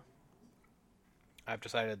groups are. I've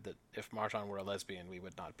decided that if Marjan were a lesbian, we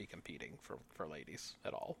would not be competing for ladies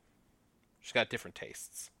at all. She's got different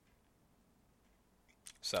tastes.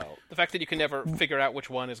 So, the fact that you can never figure out which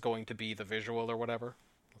one is going to be the visual or whatever,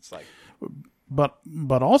 it's like...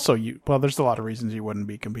 But also, there's a lot of reasons you wouldn't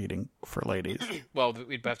be competing for ladies. Well,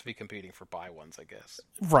 we'd have to be competing for bi ones, I guess.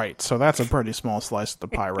 Right, so that's a pretty small slice of the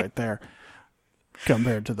pie right there,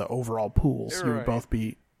 compared to the overall pools you would both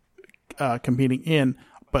be competing in.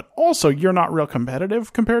 But also, you're not real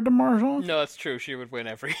competitive compared to Marjan. No, that's true. She would win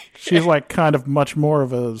every... She's like kind of much more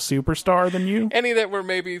of a superstar than you. Any that were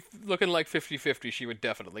maybe looking like 50-50, she would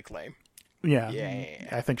definitely claim. Yeah.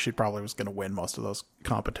 I think she probably was going to win most of those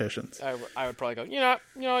competitions. I would probably go,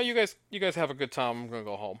 you guys have a good time. I'm going to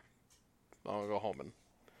go home. I'm going to go home and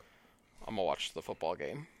I'm going to watch the football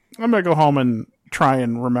game. I'm going to go home and try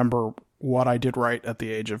and remember what I did right at the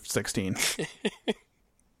age of 16.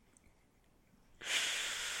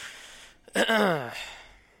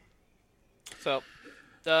 So,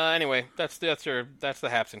 anyway, that's the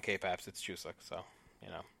Haps and K-Paps. It's Chuseok, so,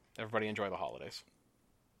 everybody enjoy the holidays.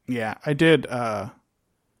 Yeah, I did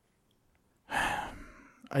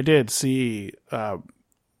see,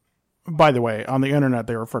 by the way, on the internet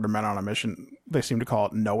they refer to Men on a Mission, they seem to call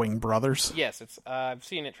it Knowing Brothers. Yes, it's I've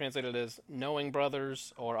seen it translated as Knowing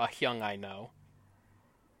Brothers or A Hyung I Know.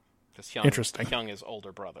 Because Interesting. Hyung is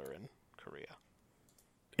older brother in Korea.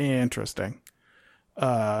 Interesting.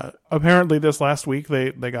 Apparently this last week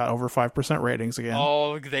they got over 5% ratings again.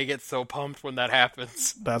 Oh, they get so pumped when that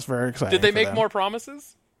happens. That's very exciting. Did they for make them. more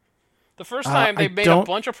promises? The first time they made a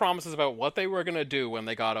bunch of promises about what they were going to do when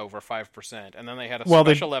they got over 5%, and then they had a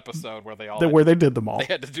special episode where they did them all. They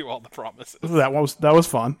had to do all the promises. That was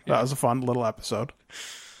fun. Yeah. That was a fun little episode.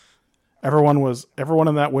 Everyone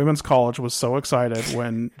in that women's college was so excited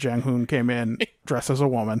when Jang Hoon came in dressed as a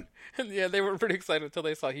woman. Yeah, they were pretty excited until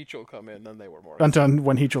they saw Heechul come in, then they were more excited. Until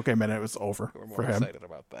when Heechul came in, it was over they were more for him. Excited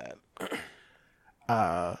about that.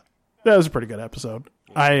 That was a pretty good episode.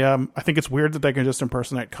 I think it's weird that they can just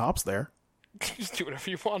impersonate cops there. Just do whatever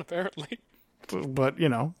you want, apparently. But,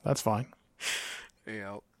 that's fine.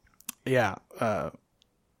 Yeah. Yeah. But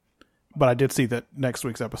I did see that next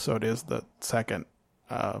week's episode is the second,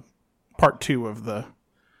 part 2 of the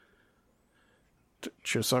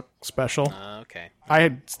Chuseok special. Okay.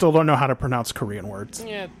 I still don't know how to pronounce Korean words.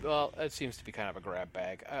 Yeah, well, it seems to be kind of a grab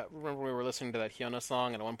bag. Remember we were listening to that Hyuna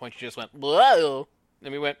song, and at one point she just went, "Whoa,"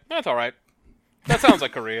 and we went, "That's all right. That sounds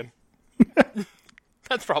like Korean."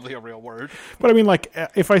 That's probably a real word. But I mean, like,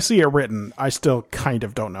 if I see it written, I still kind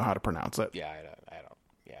of don't know how to pronounce it. Yeah, I don't.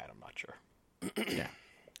 Yeah, I'm not sure. Yeah.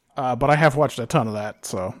 But I have watched a ton of that,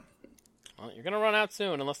 so. Well, you're gonna run out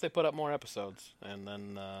soon unless they put up more episodes, and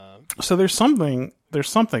then. So there's something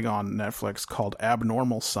on Netflix called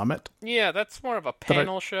Abnormal Summit. Yeah, that's more of a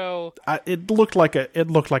panel show. It looked like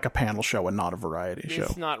a panel show and not a variety show.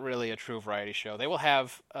 It's not really a true variety show. They will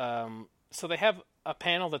have so they have a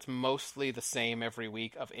panel that's mostly the same every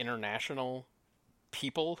week of international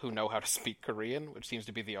people who know how to speak Korean, which seems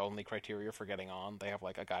to be the only criteria for getting on. They have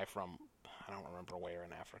like a guy from, I don't remember where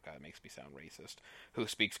in Africa, it makes me sound racist, who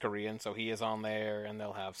speaks Korean, so he is on there, and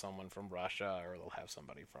they'll have someone from Russia, or they'll have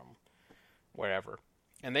somebody from wherever.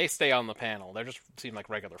 And they stay on the panel. They just seem like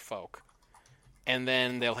regular folk. And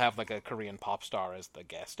then they'll have like a Korean pop star as the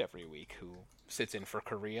guest every week who sits in for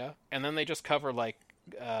Korea. And then they just cover like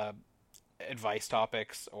advice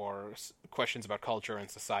topics or questions about culture and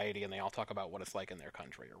society, and they all talk about what it's like in their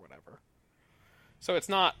country or whatever. So it's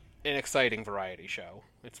not an exciting variety show.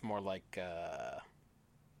 It's more like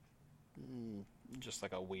just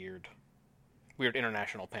like a weird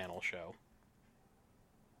international panel show.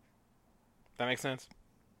 That makes sense?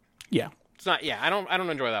 Yeah. It's not. Yeah, I don't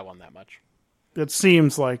enjoy that one that much. It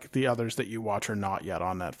seems like the others that you watch are not yet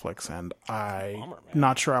on Netflix, and I'm Bummer, man.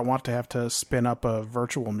 not sure I want to have to spin up a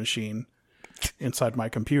virtual machine inside my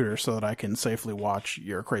computer so that I can safely watch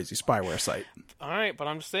your crazy spyware site. All right, but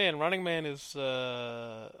I'm just saying, Running Man is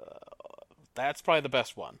that's probably the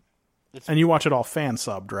best one. And you watch it all fan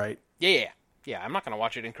subbed, right? Yeah. I'm not gonna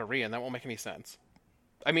watch it in Korean. That won't make any sense.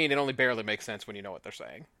 I mean, it only barely makes sense when you know what they're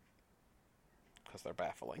saying, because they're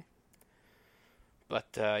baffling.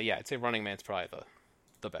 But yeah, I'd say Running Man's probably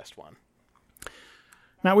the best one.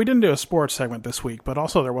 Now, we didn't do a sports segment this week, but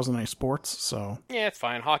also there wasn't any sports, so... Yeah, it's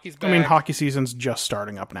fine. Hockey's back. I mean, hockey season's just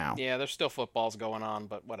starting up now. Yeah, there's still footballs going on,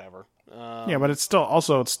 but whatever. Yeah, but it's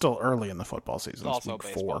still early in the football season. It's Also, week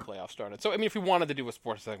baseball 4. playoffs started. So, I mean, if we wanted to do a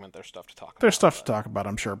sports segment, there's stuff to talk about. There's stuff to talk about,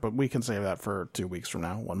 I'm sure, but we can save that for 2 weeks from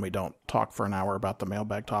now when we don't talk for an hour about the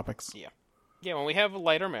mailbag topics. Yeah, when we have a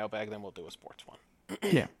lighter mailbag, then we'll do a sports one.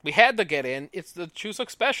 Yeah. We had to get in. It's the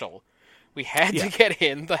Chuseok special. We had to get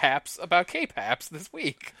in the haps about K-Paps this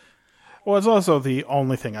week. Well, it's also the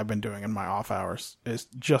only thing I've been doing in my off hours is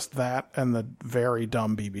just that and the very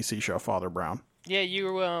dumb BBC show Father Brown. Yeah,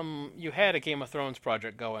 you had a Game of Thrones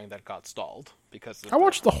project going that got stalled because of I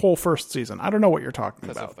watched the whole first season. I don't know what you're talking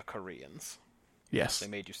because about. of the Koreans. Yes. They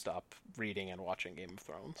made you stop reading and watching Game of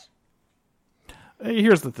Thrones.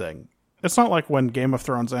 Here's the thing. It's not like when Game of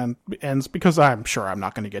Thrones ends, because I'm sure I'm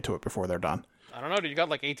not going to get to it before they're done. I don't know, dude. You got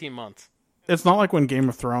like 18 months. It's not like when Game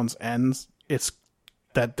of Thrones ends, it's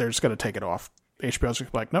that they're just going to take it off. HBO's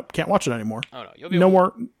just like, nope, can't watch it anymore. Oh, no. You'll be no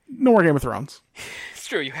more Game of Thrones. It's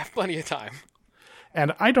true. You have plenty of time.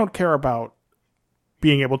 And I don't care about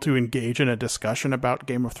being able to engage in a discussion about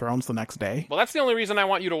Game of Thrones the next day. Well, that's the only reason I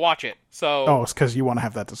want you to watch it. So Oh, it's because you want to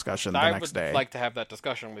have that discussion the next day. I would like to have that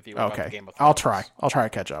discussion with you about the Okay, Game of Thrones. I'll try to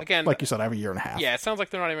catch up. Again, like you said, I have a year and a half. Yeah, it sounds like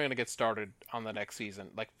they're not even going to get started on the next season.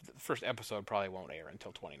 Like, the first episode probably won't air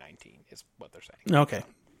until 2019, is what they're saying. Okay.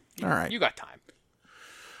 All right. You got time.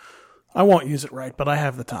 I won't use it right, but I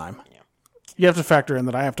have the time. Yeah. You have to factor in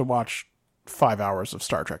that I have to watch 5 hours of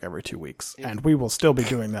Star Trek every 2 weeks, and we will still be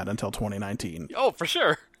doing that until 2019. Oh, for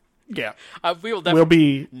sure. Yeah. We will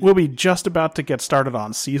definitely... We'll be just about to get started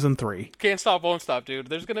on season 3. Can't stop, won't stop, dude.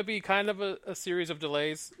 There's going to be kind of a series of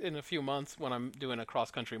delays in a few months when I'm doing a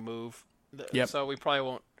cross-country move. Yep. So we probably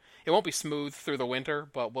won't... It won't be smooth through the winter,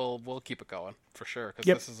 but we'll keep it going, for sure, because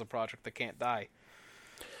this is a project that can't die.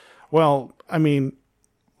 Well, I mean,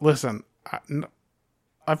 listen,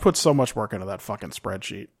 I've put so much work into that fucking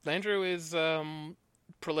spreadsheet. Landrew is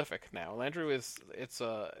prolific now. Landrew is... It's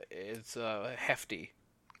hefty.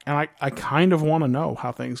 And I kind of want to know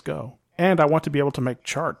how things go. And I want to be able to make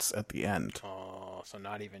charts at the end. Oh, so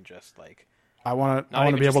not even just, like... I want to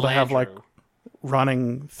even be able just to have, like, Landrew.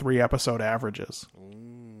 running 3-episode averages.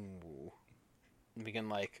 Ooh. We can,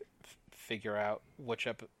 like, figure out which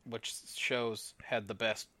shows had the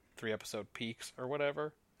best 3-episode peaks or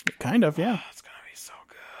whatever. Kind of, yeah. It's gonna be so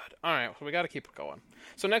good. All right, so we got to keep it going.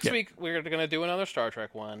 So next week we're gonna do another Star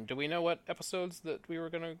Trek one. Do we know what episodes that we were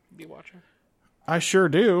gonna be watching? I sure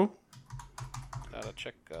do. Gotta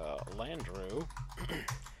check Landrew.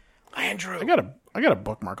 Landrew. I gotta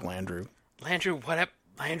bookmark Landrew.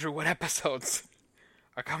 Landrew, what episodes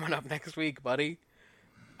are coming up next week, buddy?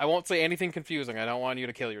 I won't say anything confusing. I don't want you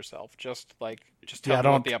to kill yourself. Just tell me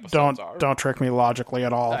what the episodes are. Don't trick me logically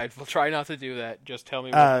at all. I will try not to do that. Just tell me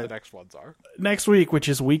what the next ones are. Next week, which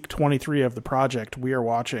is week 23 of the project, we are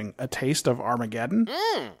watching A Taste of Armageddon.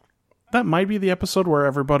 That might be the episode where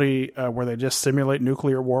everybody, where they just simulate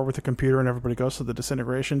nuclear war with a computer and everybody goes to the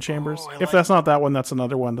disintegration chambers. If that's not that one, that's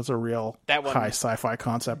another one that's a real high sci-fi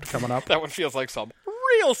concept coming up. That one feels like some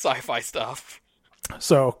real sci-fi stuff.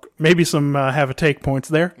 So maybe some have a take points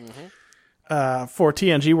there. For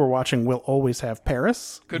TNG, we're watching We'll Always Have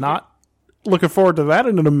Paris. Looking forward to that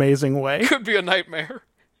in an amazing way. Could be a nightmare.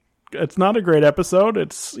 It's not a great episode.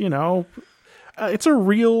 It's, it's a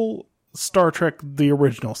real Star Trek, the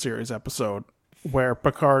original series episode. where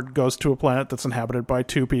Picard goes to a planet that's inhabited by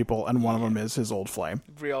 2 people, and one of them is his old flame.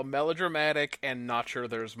 Real melodramatic, and not sure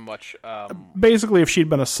there's much. Basically, if she'd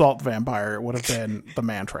been a salt vampire, it would have been the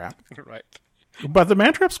Man-Trap. Right. But the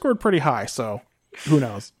Man-Trap scored pretty high, so who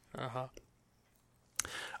knows?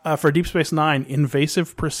 For Deep Space Nine,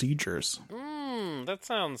 invasive procedures. That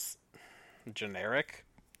sounds generic.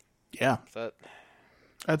 Yeah. That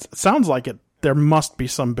It sounds like it. There must be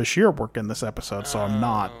some Bashir work in this episode, so I'm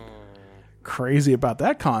not crazy about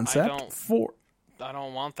that concept. I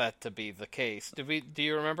don't want that to be the case. Do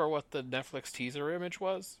you remember what the Netflix teaser image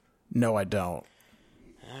was? No, I don't.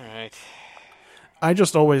 All right. I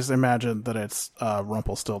just always imagine that it's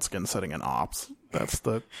Rumpelstiltskin sitting in Ops. That's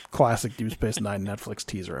the classic Deep Space Nine Netflix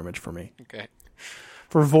teaser image for me. Okay.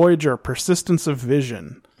 For Voyager, Persistence of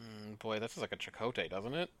Vision. Boy, this is like a Chakotay,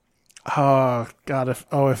 doesn't it? Oh God! If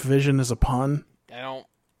Vision is a pun, I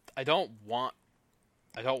don't want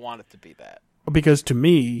it to be that. because to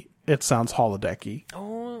me it sounds holodecky.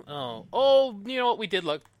 Oh! You know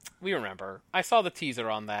what? We remember. I saw the teaser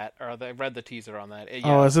on that, or I read the teaser on that.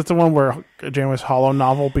 Yeah. Oh, is it the one where Janeway's Hollow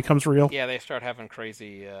novel becomes real? Yeah, they start having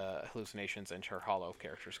crazy hallucinations, and her Hollow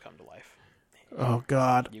characters come to life. Oh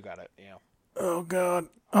God! You got it. Yeah. Oh God!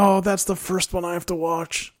 Oh, that's the first one I have to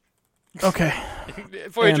watch. Okay.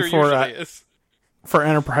 Voyager And for, usually is. For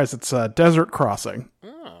Enterprise, it's Desert Crossing.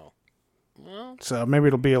 Oh. Well. So maybe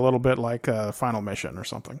it'll be a little bit like Final Mission or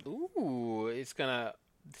something. Ooh,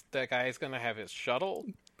 that guy is gonna have his shuttle,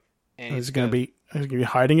 and He's gonna be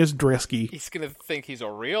hiding his Drisky. He's gonna think he's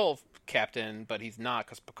a real captain, but he's not,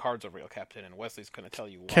 because Picard's a real captain, and Wesley's gonna tell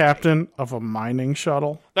you why. Captain of a mining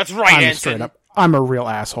shuttle. That's right, I'm Ensign. straight up. I'm a real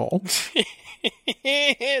asshole.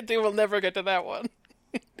 They will never get to that one.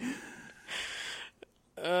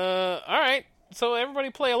 All right. So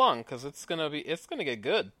everybody play along, because it's gonna get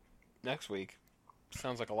good next week.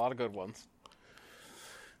 Sounds like a lot of good ones.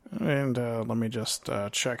 And let me just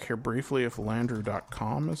check here briefly if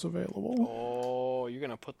Landru.com is available. Oh, you're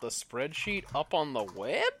gonna put the spreadsheet up on the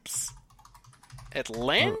webs at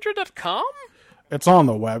Landru.com? It's on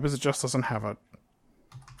the web. It just doesn't have a.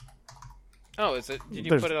 Oh, is it? Did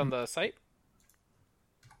you put it on the site?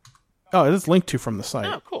 Oh, it is linked to from the site.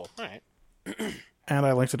 Oh, cool. All right. And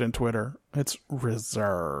I linked it in Twitter. It's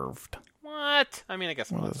reserved. What? I mean, I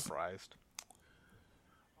guess I'm not surprised.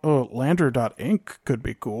 Oh, Landru.inc could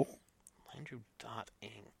be cool.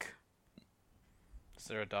 Landru.inc. Is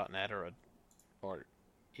there a .net or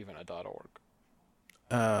even a .org?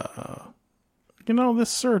 This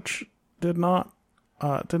search did not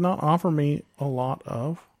offer me a lot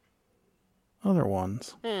of other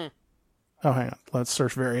ones. Oh, hang on. Let's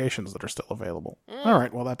search variations that are still available. All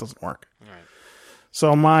right. Well, that doesn't work. All right.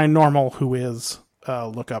 So my normal Whois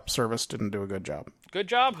lookup service didn't do a good job. Good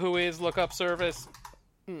job, Whois lookup service.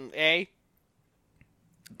 A.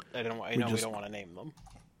 I know we don't want to name them.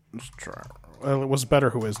 Let's try. Well, it was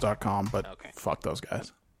betterwhois.com, but Okay. Fuck those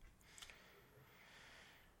guys.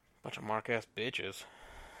 Bunch of mark-ass bitches.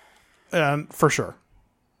 And for sure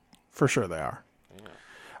they are. Yeah.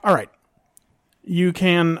 All right. You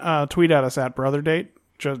can tweet at us at BrotherDate.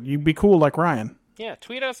 You be cool like Ryan. Yeah,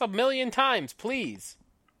 tweet us 1,000,000 times, please.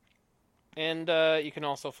 And you can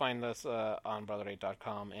also find us on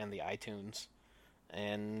BrotherDate.com and the iTunes.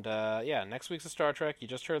 And next week's a Star Trek. You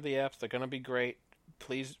just heard the eps. They're going to be great.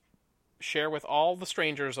 Please share with all the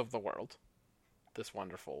strangers of the world this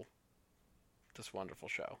wonderful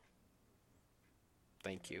show.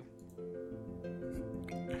 Thank you.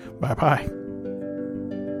 Bye-bye.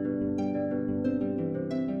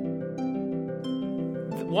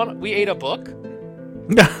 We ate a book.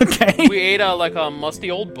 Okay. We ate a musty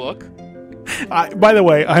old book. By the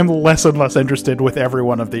way, I'm less and less interested with every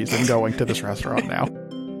one of these in going to this restaurant now.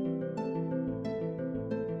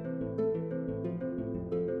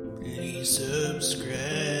 Please subscribe.